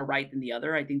one is more right than the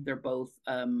other. I think they're both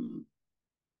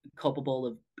culpable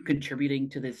of contributing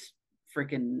to this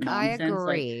freaking nonsense. I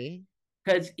agree.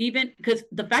 Because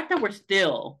the fact that we're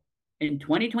still in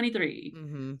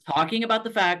 2023 talking about the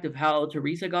fact of how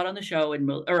Teresa got on the show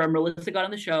or Melissa got on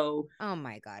the show. Oh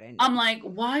my God. I'm like,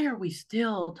 why are we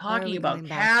still talking about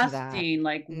casting?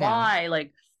 Like, why?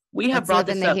 Like, we have brought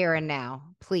this up in the here and now,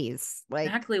 please. Like,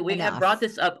 exactly. We have brought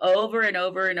this up over and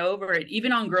over and over. And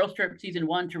even on Girls Trip season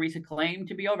 1, Teresa claimed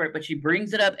to be over it, but she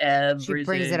brings it up every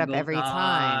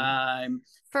time.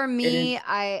 For me,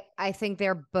 I think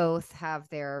they're both have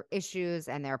their issues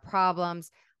and their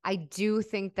problems. I do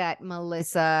think that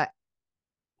Melissa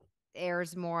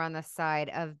errs more on the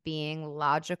side of being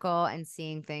logical and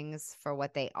seeing things for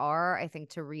what they are. I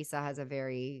think Teresa has a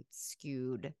very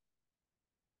skewed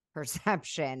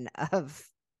perception of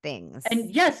things.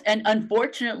 And yes, and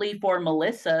unfortunately for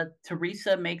Melissa,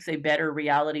 Teresa makes a better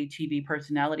reality TV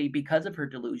personality because of her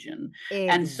delusion. Exactly.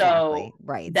 And so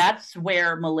that's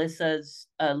where Melissa's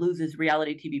loses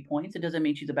reality TV points. It doesn't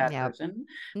mean she's a bad person,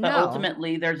 but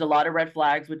ultimately there's a lot of red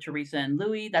flags with Teresa and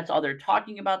Louis. That's all they're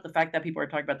talking about. The fact that people are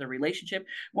talking about their relationship.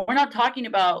 We're not talking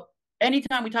about,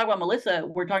 anytime we talk about Melissa,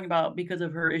 we're talking about because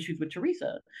of her issues with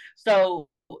Teresa. So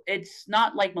it's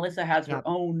not like Melissa has her Yep.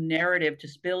 own narrative to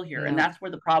spill here. And Nope. that's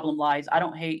where the problem lies. I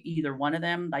don't hate either one of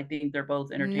them. I think they're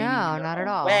both entertaining in No, their not at own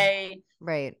all. way.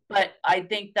 Right. But I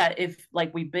think that if,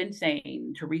 like we've been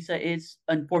saying, Teresa is,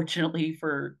 unfortunately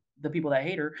for the people that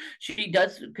hate her, she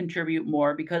does contribute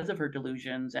more because of her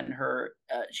delusions and her,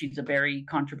 she's a very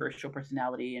controversial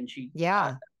personality, and she,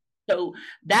 Yeah. so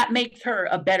that makes her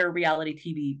a better reality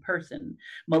TV person.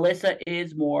 Melissa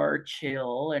is more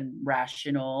chill and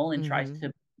rational and tries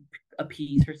to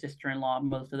appease her sister-in-law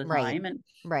most of the Right. time. And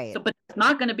Right. so, but it's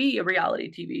not going to be a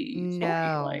reality TV story.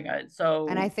 No. Like,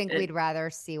 And I think we'd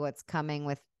rather see what's coming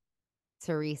with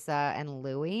Teresa and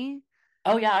Louis.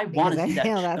 Oh yeah, I want Because to I see that.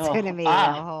 feel that's going to be a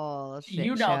whole shit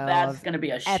show That's of going to be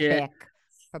a shit epic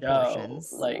show.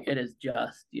 proportions. Like, it is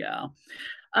just, yeah.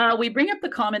 We bring up the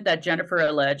comment that Jennifer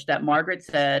alleged that Margaret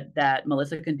said that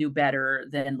Melissa can do better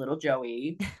than little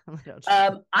Joey.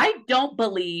 I don't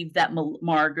believe that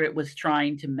Margaret was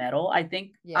trying to meddle. I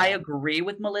think I agree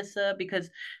with Melissa because,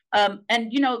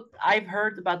 and you know, I've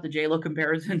heard about the J-Lo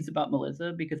comparisons about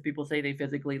Melissa because people say they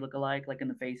physically look alike, like in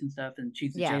the face and stuff, and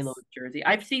she's a J-Lo Jersey.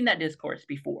 I've seen that discourse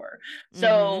before.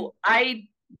 So I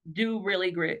do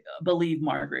really believe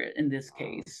Margaret in this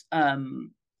case.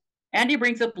 Andy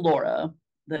brings up Laura,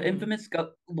 the infamous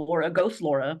Ghost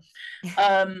Laura.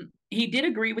 He did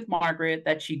agree with Margaret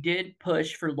that she did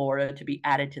push for Laura to be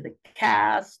added to the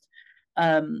cast.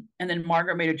 And then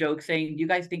Margaret made a joke saying, "You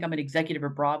guys think I'm an executive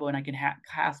of Bravo and I can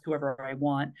cast whoever I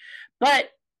want." But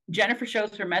Jennifer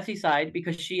shows her messy side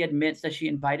because she admits that she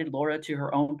invited Laura to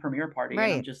her own premiere party.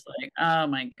 Right. And I'm just like, oh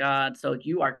my God. So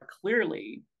you are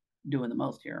clearly doing the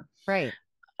most here. Right.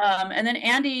 And then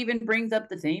Andy even brings up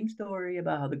the same story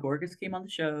about how the Gorgas came on the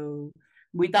show.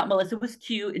 We thought Melissa was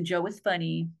cute and Joe was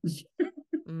funny.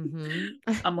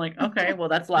 I'm like, okay, well,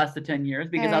 that's lasted 10 years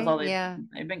because that's all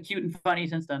they've been cute and funny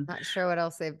since then. Not sure what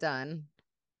else they've done.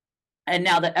 And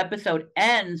now the episode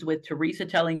ends with Teresa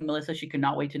telling Melissa she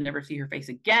cannot wait to never see her face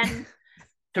again.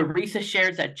 Teresa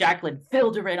shares that Jacqueline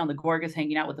filled her in on the Gorgas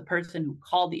hanging out with the person who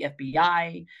called the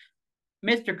FBI.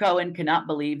 Mr. Cohen cannot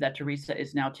believe that Teresa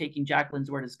is now taking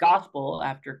Jacqueline's word as gospel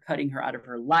after cutting her out of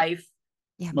her life.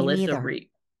 Yeah,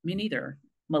 Me neither.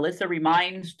 Melissa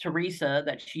reminds Teresa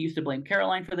that she used to blame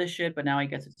Caroline for this shit, but now I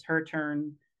guess it's her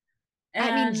turn. And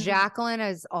I mean, Jacqueline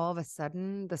is all of a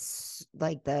sudden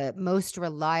the most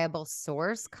reliable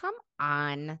source. Come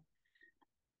on.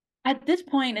 At this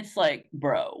point, it's like,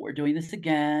 bro, we're doing this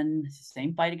again. It's the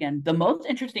same fight again. The most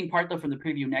interesting part, though, from the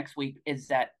preview next week is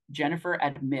that Jennifer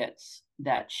admits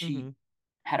that she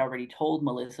had already told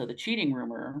Melissa the cheating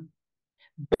rumor,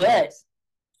 but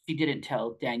she didn't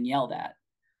tell Danielle that.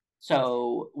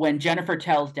 So when Jennifer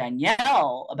tells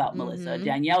Danielle about Melissa,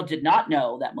 Danielle did not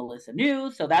know that Melissa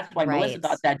knew. So that's why Melissa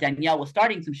thought that Danielle was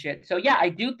starting some shit. So yeah, I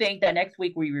do think that next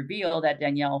week we reveal that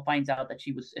Danielle finds out that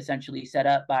she was essentially set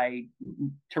up by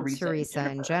Teresa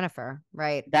and Jennifer.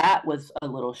 Right. That was a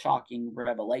little shocking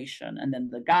revelation. And then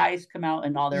the guys come out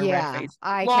and all their red face.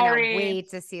 I cannot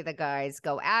wait to see the guys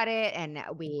go at it, and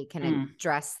we can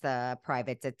address the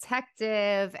private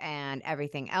detective and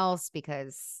everything else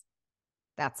because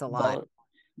that's a lot.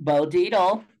 Bo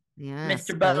Deedle. Yes,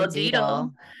 Mr. Bo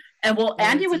Deedle. And well,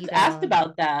 Andy was asked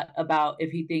about that, about if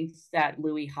he thinks that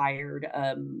Louis hired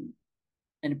a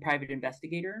private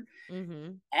investigator.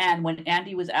 And when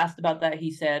Andy was asked about that,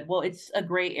 he said, well, it's a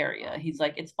gray area. He's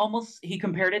like, it's almost, he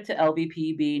compared it to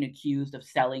LVP being accused of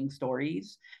selling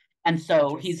stories. And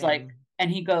so he's like,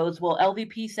 and he goes, well,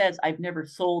 LVP says I've never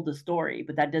sold a story,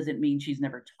 but that doesn't mean she's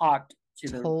never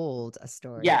told a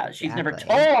story. Yeah, she's never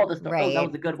told a story. Right. Oh, that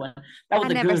was a good one. I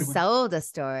never sold a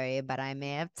story, but I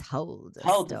may have told a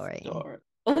story.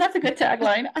 Oh, that's a good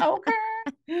tagline.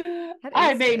 Okay.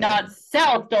 I may not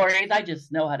sell stories. I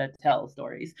just know how to tell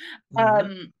stories.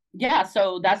 Yeah,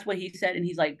 so that's what he said. And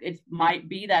he's like, it might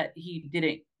be that he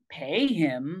didn't pay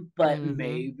him, but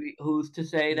maybe who's to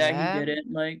say that he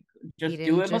didn't, like, just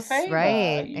do him a favor.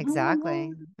 Right. Exactly.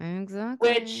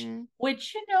 Which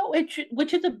you know,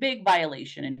 which is a big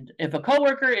violation. And if a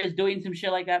coworker is doing some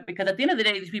shit like that, because at the end of the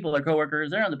day, these people are coworkers,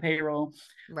 they're on the payroll.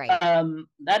 Right.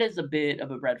 That is a bit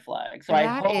of a red flag. So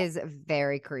that is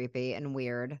very creepy and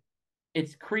weird.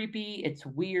 It's creepy, it's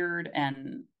weird,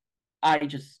 and I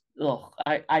just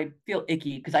I feel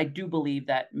icky because I do believe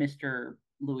that Mr.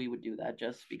 Louis would do that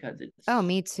just because it's... Oh,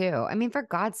 me too. I mean, for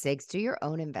God's sakes, do your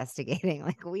own investigating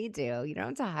like we do. You don't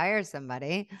have to hire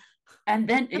somebody. And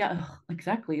then, yeah,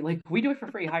 exactly. Like, we do it for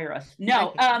free. Hire us.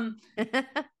 No.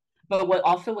 But what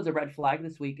also was a red flag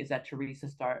this week is that Teresa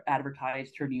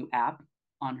advertised her new app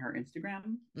on her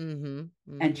Instagram.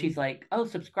 And she's like, oh,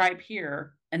 subscribe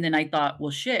here. And then I thought,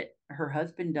 well, shit, her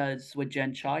husband does what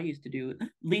Jen Shaw used to do,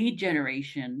 lead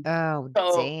generation. Oh,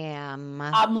 So damn.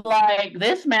 I'm like,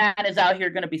 this man is out here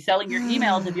going to be selling your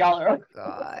emails if y'all are.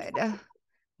 God.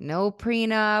 No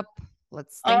prenup.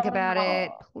 Let's think about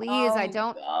it. Please. I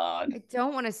don't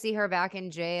want to see her back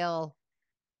in jail.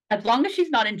 As long as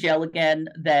she's not in jail again,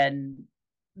 then,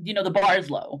 the bar is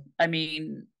low. I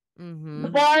mean, the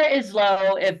bar is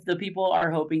low if the people are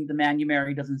hoping the man you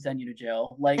marry doesn't send you to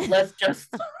jail. Like, let's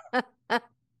just, I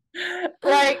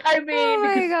mean, oh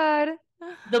my God.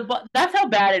 that's how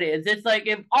bad it is. It's like,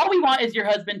 if all we want is your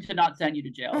husband to not send you to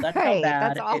jail. That's how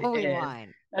bad that's all we it is. want.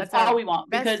 That's all we want.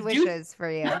 Best wishes for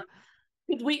you.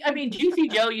 Juicy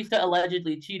Joe used to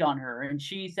allegedly cheat on her, and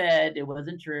she said it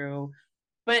wasn't true.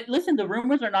 But listen, the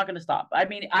rumors are not going to stop. I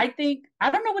mean, I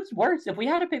don't know what's worse. If we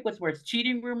had to pick what's worse,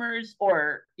 cheating rumors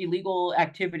or illegal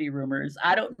activity rumors,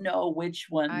 I don't know which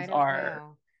ones are.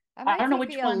 I don't know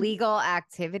which one. Illegal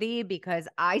activity, because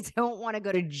I don't want to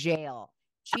go to jail.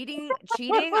 Cheating,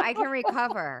 I can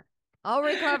recover. I'll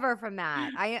recover from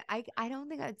that. I don't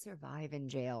think I'd survive in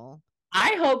jail.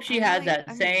 I hope she has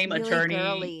that same attorney.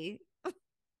 Girly.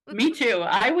 Me too.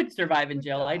 I would survive in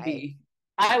jail.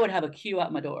 I would have a queue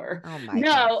at my door. Oh my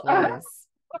God,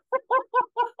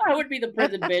 I would be the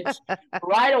prison bitch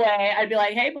right away. I'd be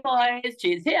like, "Hey boys,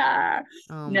 she's here."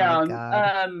 Oh my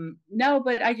God. No,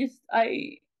 but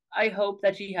I hope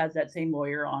that she has that same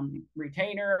lawyer on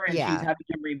retainer, and she's having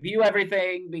him review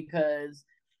everything, because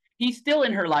he's still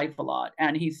in her life a lot,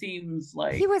 and he seems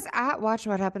like he was at Watch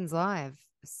What Happens Live,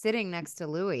 sitting next to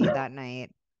Louis that night.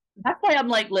 That's why I'm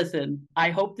like, listen, I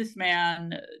hope this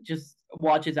man just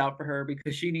watches out for her,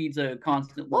 because she needs a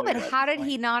constant lawyer. Well, but how did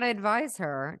he not advise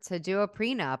her to do a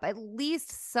prenup? At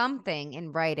least something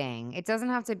in writing. It doesn't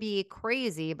have to be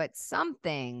crazy, but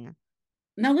something.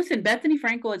 Now, listen, Bethany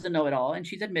Frankel is a know-it-all, and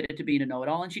she's admitted to being a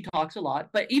know-it-all, and she talks a lot.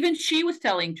 But even she was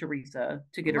telling Teresa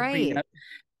to get a prenup.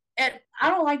 And I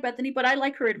don't like Bethany, but I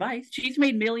like her advice. She's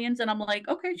made millions, and I'm like,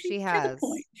 okay, she has a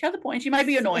point. She has a point. She might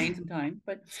be annoying sometimes,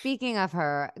 but speaking of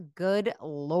her, good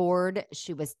Lord,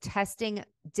 she was testing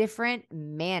different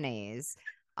mayonnaise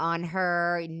on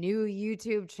her new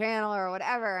YouTube channel or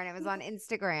whatever, and it was on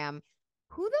Instagram.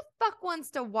 Who the fuck wants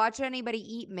to watch anybody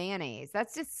eat mayonnaise?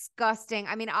 That's disgusting.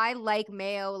 I mean, I like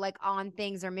mayo, like on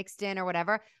things or mixed in or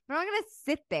whatever, but I'm not gonna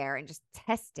sit there and just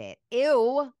test it.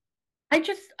 Ew.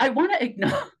 I want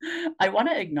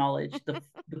to acknowledge the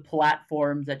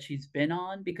platforms that she's been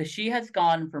on, because she has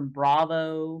gone from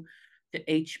Bravo to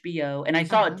HBO, and I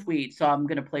saw a tweet, so I'm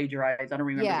gonna plagiarize. I don't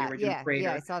remember the original creator.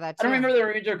 Yeah, I saw that too. I don't remember the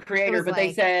original creator, but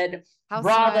they said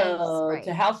Bravo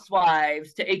to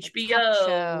Housewives to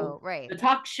HBO, the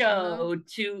talk show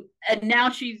to, and now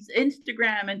she's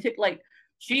Instagram and TikTok.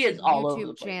 She is all over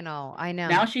the place. Channel. I know.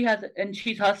 Now she has, and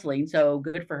she's hustling, so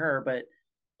good for her. But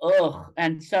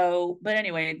and so, but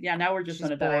anyway, yeah, now we're just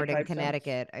going to die in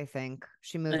Connecticut. I think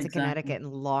she moved to Connecticut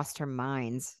and lost her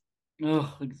mind.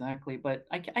 Oh, exactly. But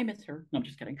I miss her. No, I'm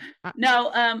just kidding.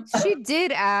 No, she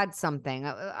did add something.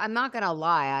 I'm not gonna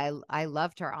lie. I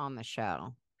loved her on the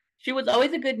show. She was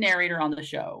always a good narrator on the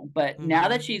show, but now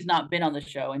that she's not been on the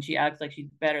show and she acts like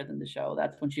she's better than the show,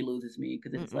 that's when she loses me,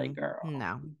 because it's like, girl,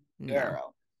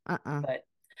 But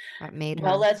that made her.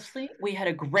 Well, Leslie, we had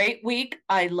a great week.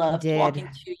 I loved talking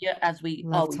to you, as we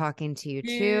love talking to you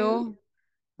too.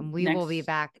 And we will be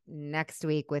back next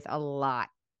week with a lot.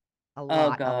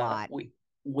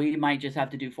 We might just have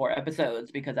to do 4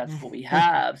 episodes, because that's what we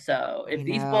have. So if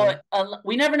these boys,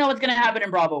 we never know what's going to happen in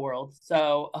Bravo world.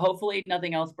 So hopefully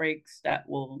nothing else breaks that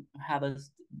will have us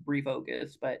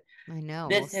refocus. But I know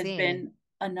this has been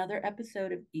another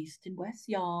episode of East and West,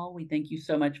 y'all. We thank you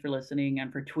so much for listening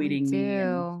and for tweeting me.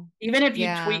 And even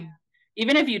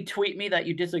if you tweet me that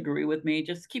you disagree with me,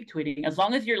 just keep tweeting. As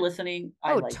long as you're listening,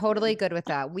 totally good with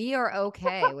that. We are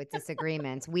okay with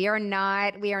disagreements. We are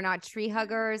not tree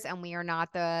huggers, and we are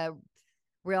not the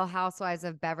Real Housewives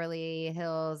of Beverly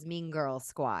Hills Mean Girls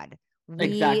squad.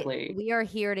 Exactly. We are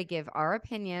here to give our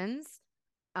opinions,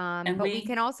 but we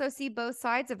can also see both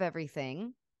sides of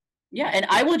everything. Yeah, and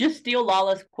I will just steal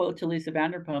Lala's quote to Lisa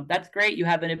Vanderpump. That's great. You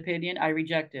have an opinion. I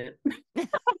reject it.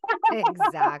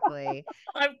 Exactly.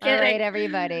 I'm kidding. All right,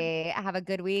 everybody. Have a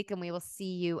good week, and we will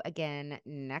see you again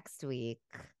next week.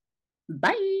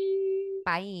 Bye.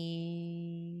 Bye.